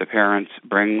parents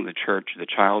bring the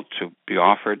child to be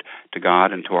offered to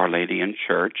God and to Our Lady in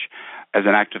church as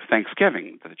an act of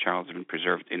thanksgiving that the child has been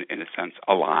preserved, in a sense,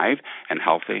 alive and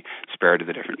healthy, spared of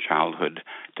the different childhood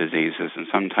diseases. And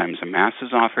sometimes a mass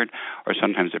is offered, or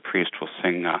sometimes a priest will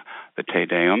sing the Te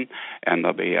Deum, and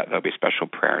there'll be special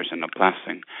prayers and a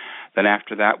blessing. Then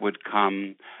after that would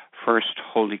come First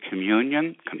Holy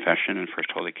Communion, confession and First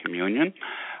Holy Communion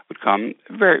would come,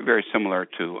 very, very similar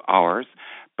to ours,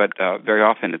 but very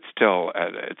often it's still,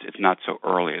 it's not so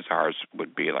early as ours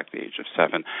would be, like the age of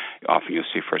 7. Often you'll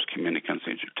see First Communicants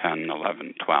age of 10,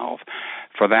 11, 12.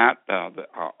 For that,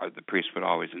 the priest would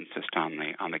always insist on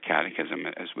the catechism,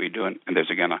 as we do, and there's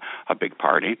again a big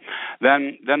party.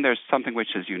 Then there's something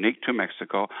which is unique to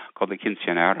Mexico called the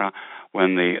quinceañera,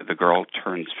 when the girl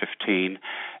turns 15,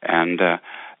 and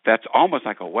that's almost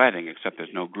like a wedding, except there's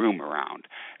no groom around.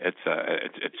 It's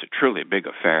a truly big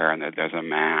affair, and there's a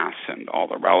mass, and all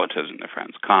the relatives and the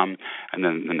friends come, and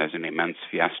then there's an immense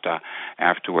fiesta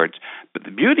afterwards. But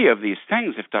the beauty of these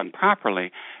things, if done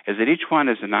properly, is that each one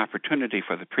is an opportunity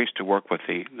for the priest to work with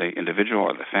the individual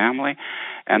or the family,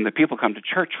 and the people come to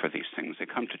church for these things. They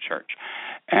come to church.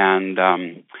 And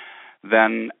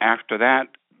then after that,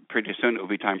 pretty soon it will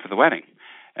be time for the wedding.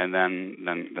 And then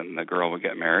the girl will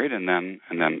get married, and then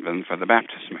for the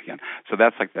baptism again. So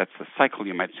that's the cycle,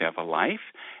 you might say, of a life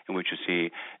in which you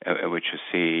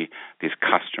see these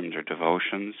customs or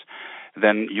devotions.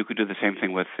 Then you could do the same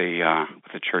thing with the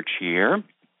church year.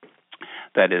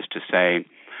 That is to say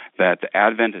that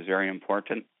Advent is very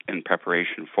important in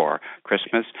preparation for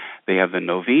Christmas. They have the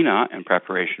novena in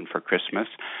preparation for Christmas,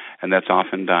 and that's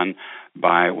often done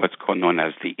by what's known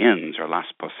as the inns, or las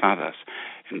posadas,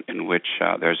 in which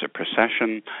there's a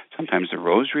procession. Sometimes the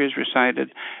rosary is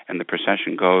recited, and the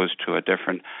procession goes to a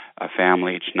different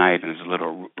family each night, and there's a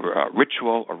little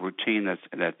ritual or routine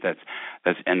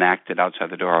that's enacted outside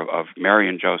the door of Mary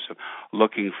and Joseph,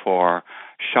 looking for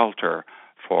shelter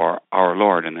for our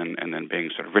Lord, and then being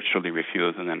sort of ritually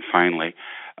refused, and then finally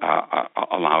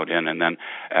allowed in. And then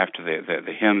after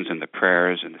the hymns and the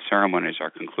prayers and the ceremonies are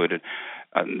concluded,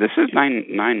 this is nine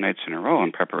nights in a row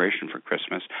in preparation for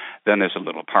Christmas. Then there's a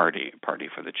little party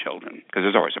for the children, because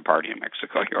there's always a party in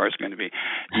Mexico. You're always going to be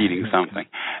eating something.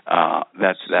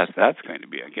 That's going to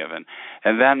be a given.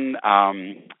 And then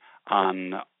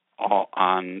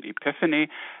on Epiphany,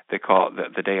 they call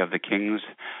it the Day of the Kings,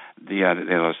 Dia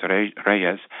de los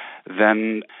Reyes.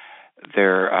 Then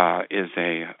there is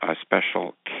a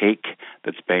special cake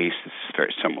that's based. This is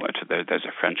very similar to there's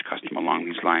a French custom along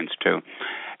these lines too.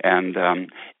 And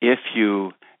if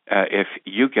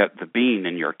you get the bean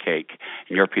in your cake,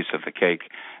 in your piece of the cake,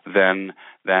 then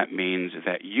that means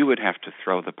that you would have to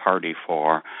throw the party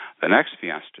for the next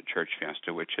fiesta, church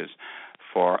fiesta, which is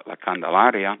for La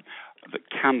Candelaria, the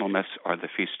Candlemas, or the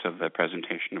Feast of the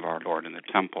Presentation of Our Lord in the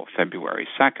Temple, February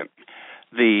 2nd.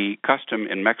 The custom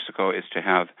in Mexico is to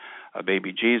have a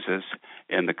baby Jesus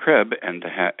in the crib, and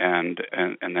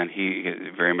then he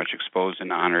is very much exposed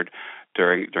and honored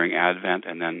during Advent,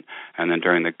 and then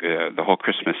during the whole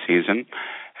Christmas season.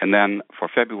 And then for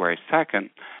February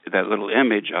 2nd, that little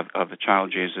image of the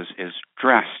child Jesus is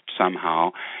dressed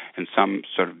somehow in some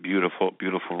sort of beautiful,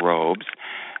 beautiful robes,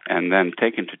 and then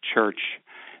taken to church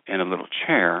in a little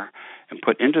chair and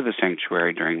put into the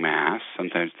sanctuary during Mass.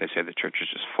 Sometimes they say the church is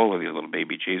just full of these little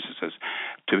baby Jesuses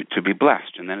to be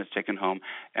blessed. And then it's taken home,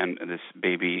 and this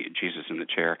baby Jesus in the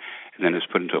chair, and then is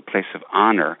put into a place of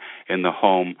honor in the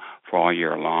home for all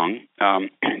year long.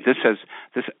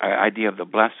 This idea of the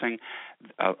blessing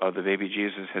of the baby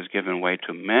Jesus has given way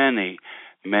to many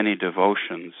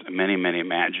devotions, many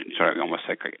almost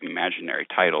like imaginary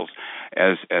titles,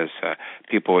 as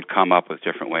people would come up with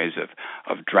different ways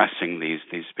of dressing these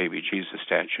baby Jesus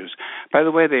statues. By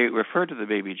the way, they refer to the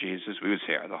baby Jesus, we would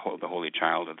say the Holy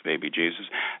Child of the baby Jesus,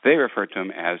 they refer to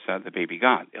him as the baby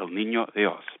God, El Niño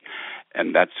Dios.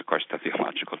 And that's, of course, the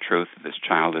theological truth. This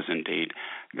child is indeed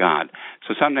God.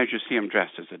 So sometimes you see him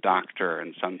dressed as a doctor,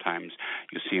 and sometimes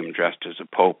you see him dressed as a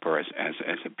pope or as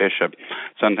a bishop.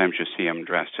 Sometimes you see him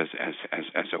dressed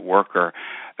as a worker.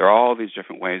 There are all these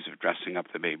different ways of dressing up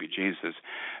the baby Jesus.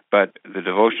 But the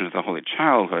devotion to the Holy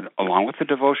Childhood, along with the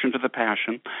devotion to the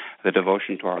Passion, the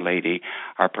devotion to Our Lady,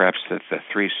 are perhaps the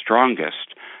three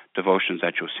strongest devotions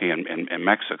that you'll see in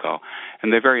Mexico.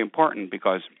 And they're very important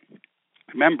because,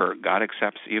 remember, God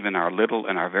accepts even our little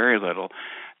and our very little.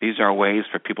 These are ways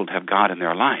for people to have God in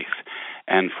their life.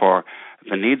 and for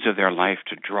the needs of their life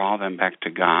to draw them back to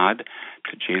God,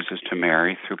 to Jesus, to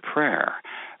Mary through prayer.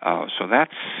 So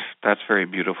that's very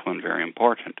beautiful and very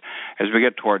important. As we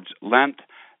get towards Lent,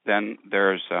 then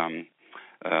there's the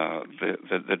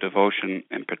devotion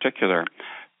in particular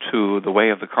to the way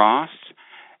of the cross,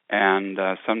 and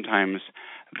sometimes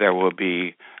there will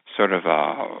be sort of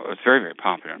it's very, very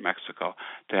popular in Mexico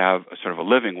to have a sort of a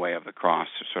living way of the cross,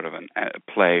 sort of a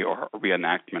play or a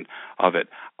reenactment of it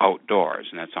outdoors,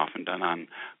 and that's often done on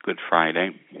Good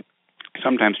Friday,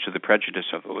 sometimes to the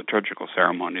prejudice of the liturgical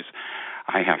ceremonies,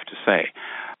 I have to say.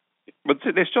 But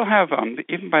they still have,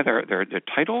 even by their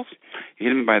titles,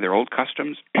 even by their old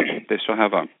customs, they still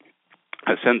have a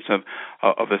sense of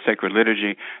the sacred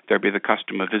liturgy. There'd be the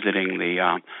custom of visiting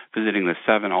the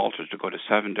 7 altars, to go to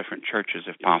 7 different churches,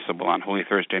 if possible, on Holy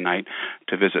Thursday night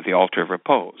to visit the altar of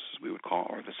repose, we would call,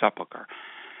 or the sepulchre.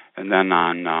 And then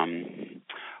on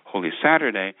Holy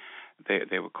Saturday,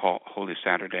 they would call Holy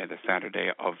Saturday the Saturday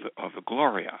of the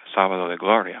Gloria, Sábado de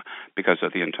Gloria, because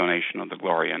of the intonation of the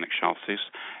Gloria in Excelsis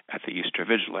at the Easter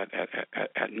Vigil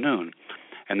at noon.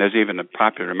 And there's even a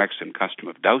popular Mexican custom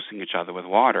of dousing each other with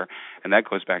water, and that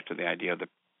goes back to the idea of the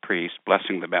priest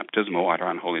blessing the baptismal water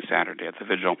on Holy Saturday at the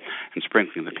Vigil and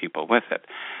sprinkling the people with it.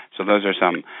 So those are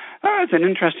some, it's an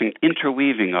interesting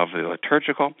interweaving of the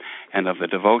liturgical and of the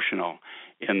devotional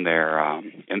in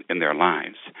their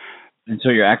lives. And so,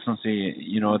 Your Excellency,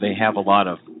 they have a lot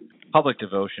of public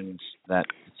devotions that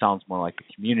it sounds more like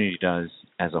the community does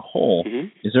as a whole. Mm-hmm.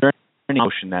 Is there any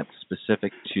devotion that's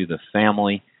specific to the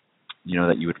family,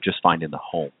 that you would just find in the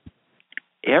home?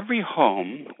 Every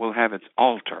home will have its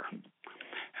altar,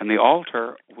 and the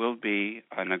altar will be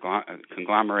a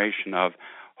conglomeration of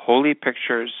holy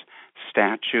pictures,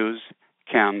 statues,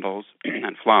 candles,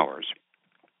 and flowers.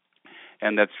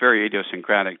 And that's very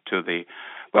idiosyncratic to the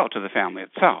family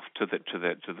itself, to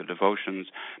the devotions,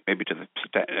 maybe to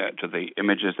the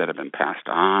images that have been passed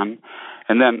on,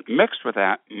 and then mixed with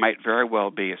that might very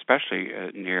well be, especially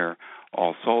near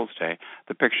All Souls Day,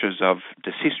 the pictures of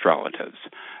deceased relatives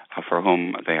for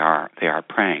whom they are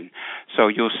praying. So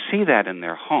you'll see that in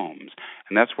their homes,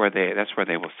 and that's where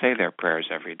they will say their prayers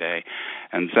every day,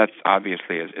 and that's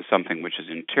obviously is something which is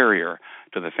interior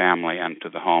to the family and to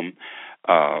the home.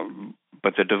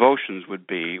 But the devotions would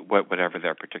be whatever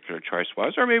their particular choice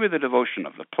was, or maybe the devotion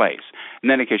of the place.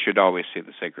 In any case, you'd always see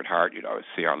the Sacred Heart, you'd always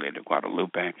see Our Lady of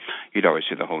Guadalupe, you'd always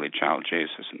see the Holy Child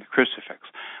Jesus and the Crucifix.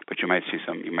 But you might see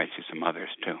some others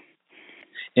too.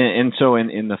 And so,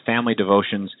 in the family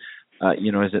devotions,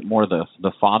 is it more the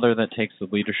father that takes the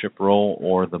leadership role,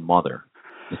 or the mother?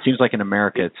 It seems like in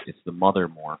America, it's the mother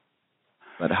more.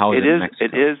 But how is it in Mexico?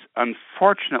 It is,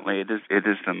 unfortunately, it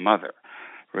is the mother.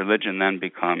 Religion then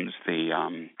becomes the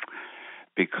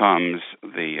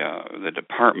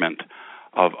department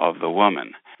of the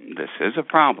woman. This is a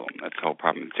problem. That's the whole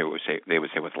problem. They would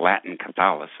say with Latin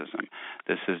Catholicism,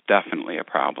 this is definitely a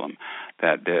problem.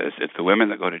 It's the women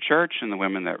that go to church and the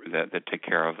women that take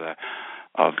care of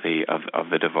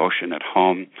the devotion at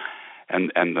home,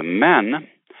 and the men,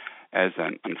 as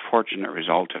an unfortunate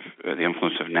result of the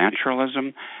influence of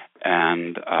naturalism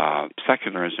and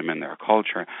secularism in their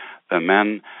culture, the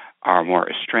men are more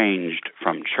estranged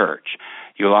from church.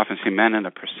 You'll often see men in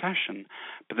a procession,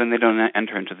 but then they don't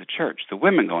enter into the church. The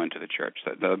women go into the church.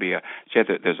 There'll be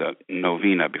there's a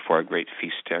novena before a great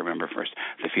feast day. I remember first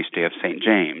the feast day of St.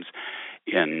 James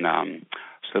in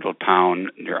this little town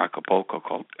near Acapulco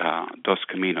called Dos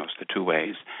Caminos, the Two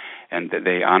Ways, and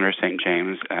they honor St.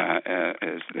 James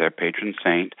as their patron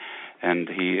saint, and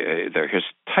his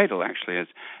title actually is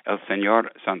El Señor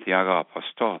Santiago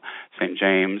Apostol, St.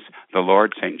 James, the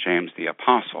Lord St. James the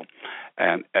Apostle,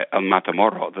 and El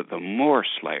Matamoro, the Moor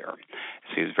Slayer.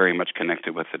 So he's very much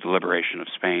connected with the liberation of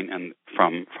Spain and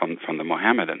from the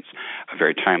Mohammedans, a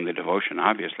very timely devotion,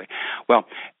 obviously. Well,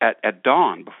 at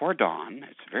dawn, before dawn,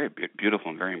 it's very beautiful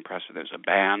and very impressive. There's a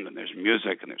band, and there's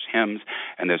music, and there's hymns,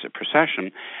 and there's a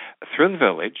procession through the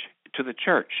village to the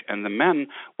church, and the men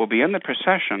will be in the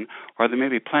procession, or they may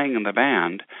be playing in the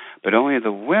band, but only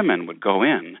the women would go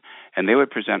in, and they would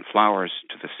present flowers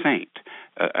to the saint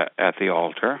at the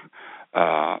altar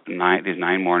these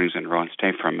 9 mornings in a row and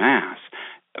stay for Mass.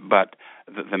 But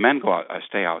the men go out,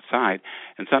 stay outside,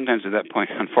 and sometimes at that point,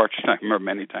 unfortunately, I remember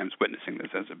many times witnessing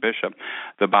this as a bishop,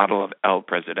 the bottle of El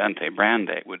Presidente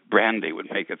brandy would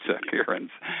make its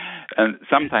appearance. And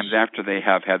sometimes after they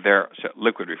have had their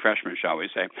liquid refreshment, shall we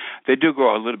say, they do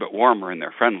grow a little bit warmer in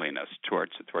their friendliness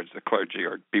towards the clergy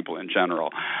or people in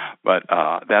general. But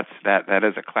that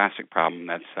is a classic problem.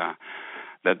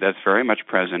 That's very much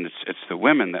present. It's the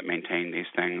women that maintain these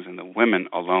things, and the women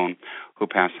alone who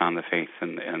pass on the faith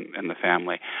in the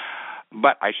family.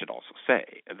 But I should also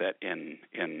say that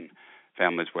in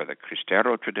families where the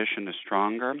Cristero tradition is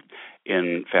stronger,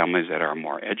 in families that are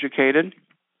more educated,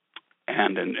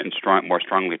 and in more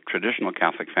strongly traditional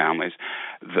Catholic families,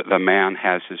 the man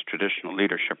has his traditional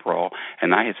leadership role.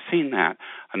 And I have seen that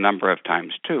a number of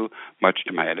times, too, much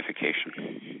to my edification.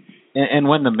 And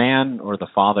when the man or the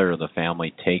father of the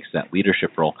family takes that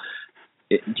leadership role,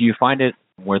 do you find it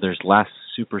where there's less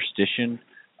superstition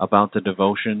about the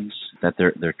devotions, that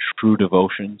they're true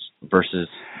devotions, versus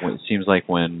what it seems like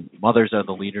when mothers are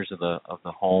the leaders of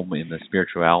the home in the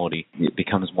spirituality, it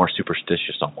becomes more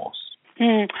superstitious almost?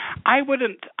 I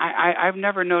wouldn't. I've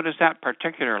never noticed that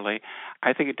particularly.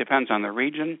 I think it depends on the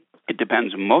region. It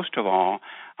depends most of all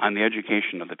on the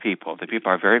education of the people. The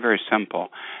people are very, very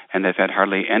simple, and they've had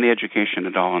hardly any education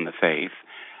at all in the faith.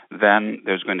 Then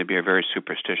there's going to be a very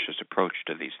superstitious approach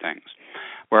to these things.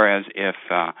 Whereas if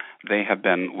they have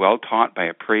been well taught by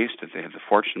a priest, if they have the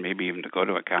fortune maybe even to go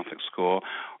to a Catholic school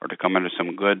or to come under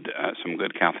some good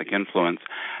Catholic influence,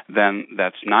 then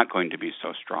that's not going to be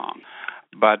so strong.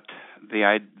 But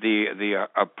the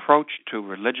approach to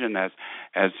religion as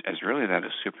really that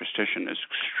of superstition is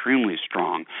extremely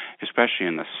strong, especially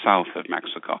in the south of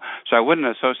Mexico. So I wouldn't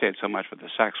associate so much with the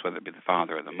sex, whether it be the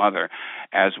father or the mother,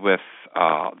 as with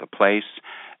the place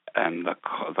and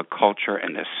the culture,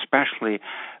 and especially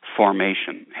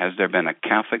formation. Has there been a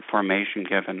Catholic formation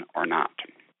given or not?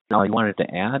 Now, you wanted to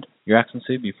add, Your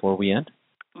Excellency, before we end?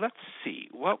 Let's see.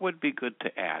 What would be good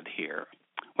to add here?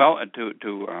 Well, I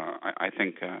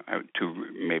think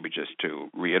to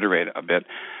reiterate a bit,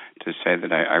 to say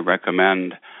that I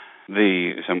recommend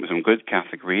some good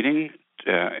Catholic reading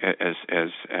as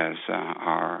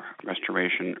our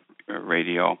Restoration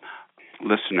Radio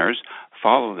listeners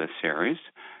follow this series,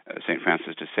 St.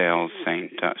 Francis de Sales,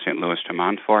 St. Louis de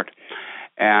Montfort,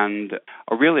 and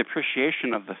a real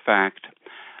appreciation of the fact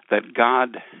that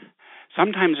God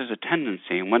sometimes there's a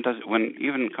tendency, when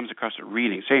even comes across a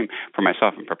reading, same for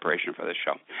myself in preparation for this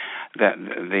show, that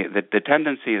the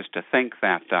tendency is to think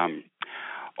that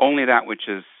only that which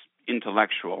is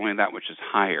intellectual, only that which is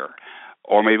higher,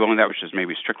 or maybe only that which is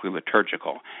maybe strictly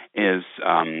liturgical is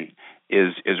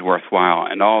worthwhile,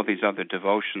 and all these other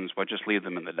devotions, well, just leave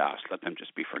them in the dust. Let them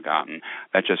just be forgotten.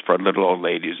 That's just for little old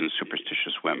ladies and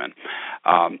superstitious women.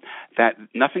 That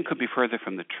nothing could be further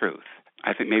from the truth.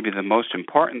 I think maybe the most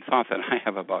important thought that I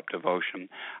have about devotion,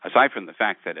 aside from the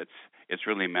fact that it's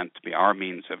really meant to be our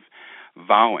means of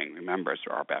vowing, remember, it's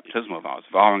our baptismal vows,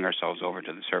 vowing ourselves over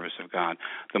to the service of God,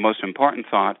 the most important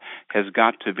thought has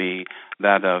got to be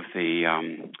that of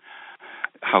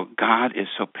how God is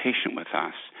so patient with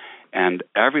us. And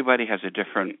everybody has a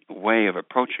different way of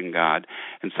approaching God,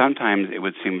 and sometimes it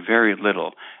would seem very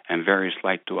little and very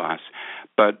slight to us.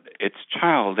 But it's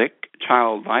childish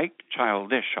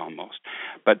almost.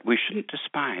 But we shouldn't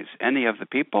despise any of the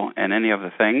people and any of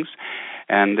the things.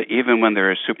 And even when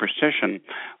there is superstition,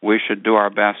 we should do our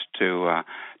best to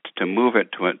move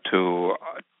it to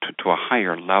a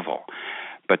higher level.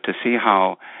 But to see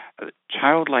how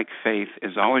childlike faith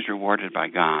is always rewarded by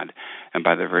God and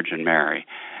by the Virgin Mary.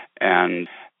 And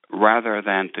rather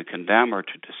than to condemn or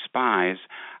to despise,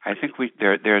 I think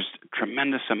there's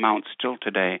tremendous amounts still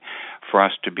today for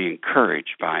us to be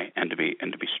encouraged by and to be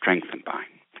strengthened by.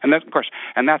 And that, of course,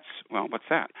 what's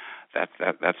that?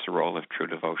 That's the role of true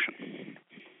devotion.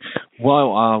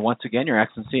 Well, once again, Your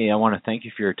Excellency, I want to thank you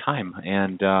for your time,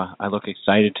 and I look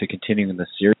excited to continuing the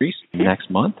series next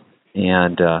month.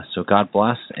 And so God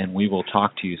bless, and we will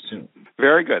talk to you soon.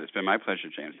 Very good. It's been my pleasure,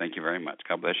 James. Thank you very much.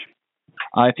 God bless you.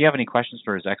 If you have any questions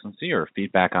for His Excellency or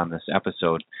feedback on this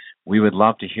episode, we would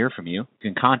love to hear from you.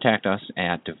 You can contact us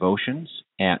at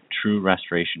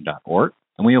devotions@truerestoration.org,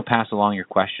 and we will pass along your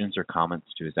questions or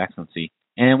comments to His Excellency.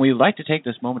 And we would like to take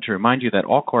this moment to remind you that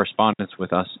all correspondence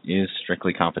with us is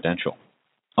strictly confidential.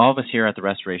 All of us here at the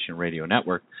Restoration Radio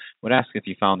Network would ask if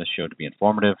you found this show to be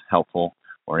informative, helpful,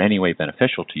 or in any way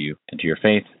beneficial to you and to your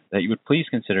faith, that you would please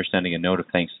consider sending a note of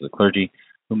thanks to the clergy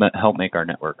who help make our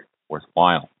network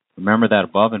worthwhile. Remember that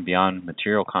above and beyond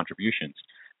material contributions,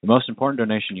 the most important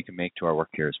donation you can make to our work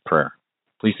here is prayer.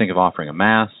 Please think of offering a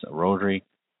Mass, a Rosary,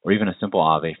 or even a simple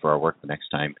Ave for our work the next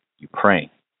time you pray.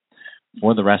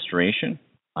 For the Restoration,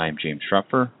 I am James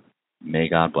Schrupfer. May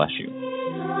God bless you.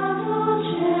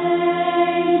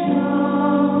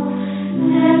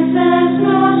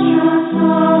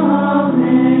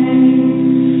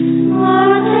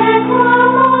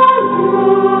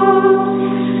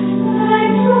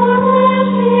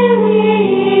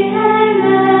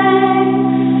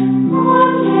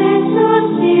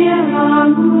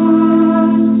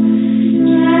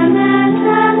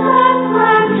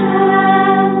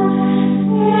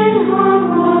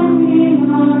 Me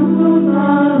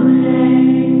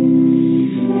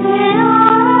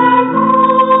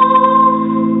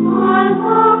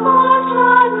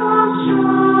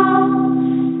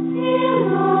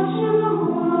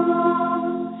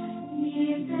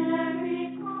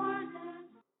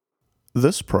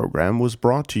This program was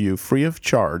brought to you free of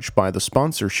charge by the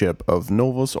sponsorship of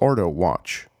Novus Ordo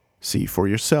Watch. See for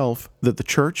yourself that the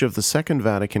Church of the Second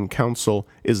Vatican Council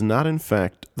is not in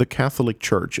fact the Catholic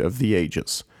Church of the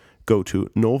ages. Go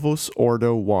to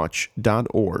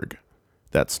novusordowatch.org.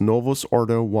 That's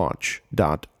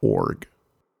novusordowatch.org.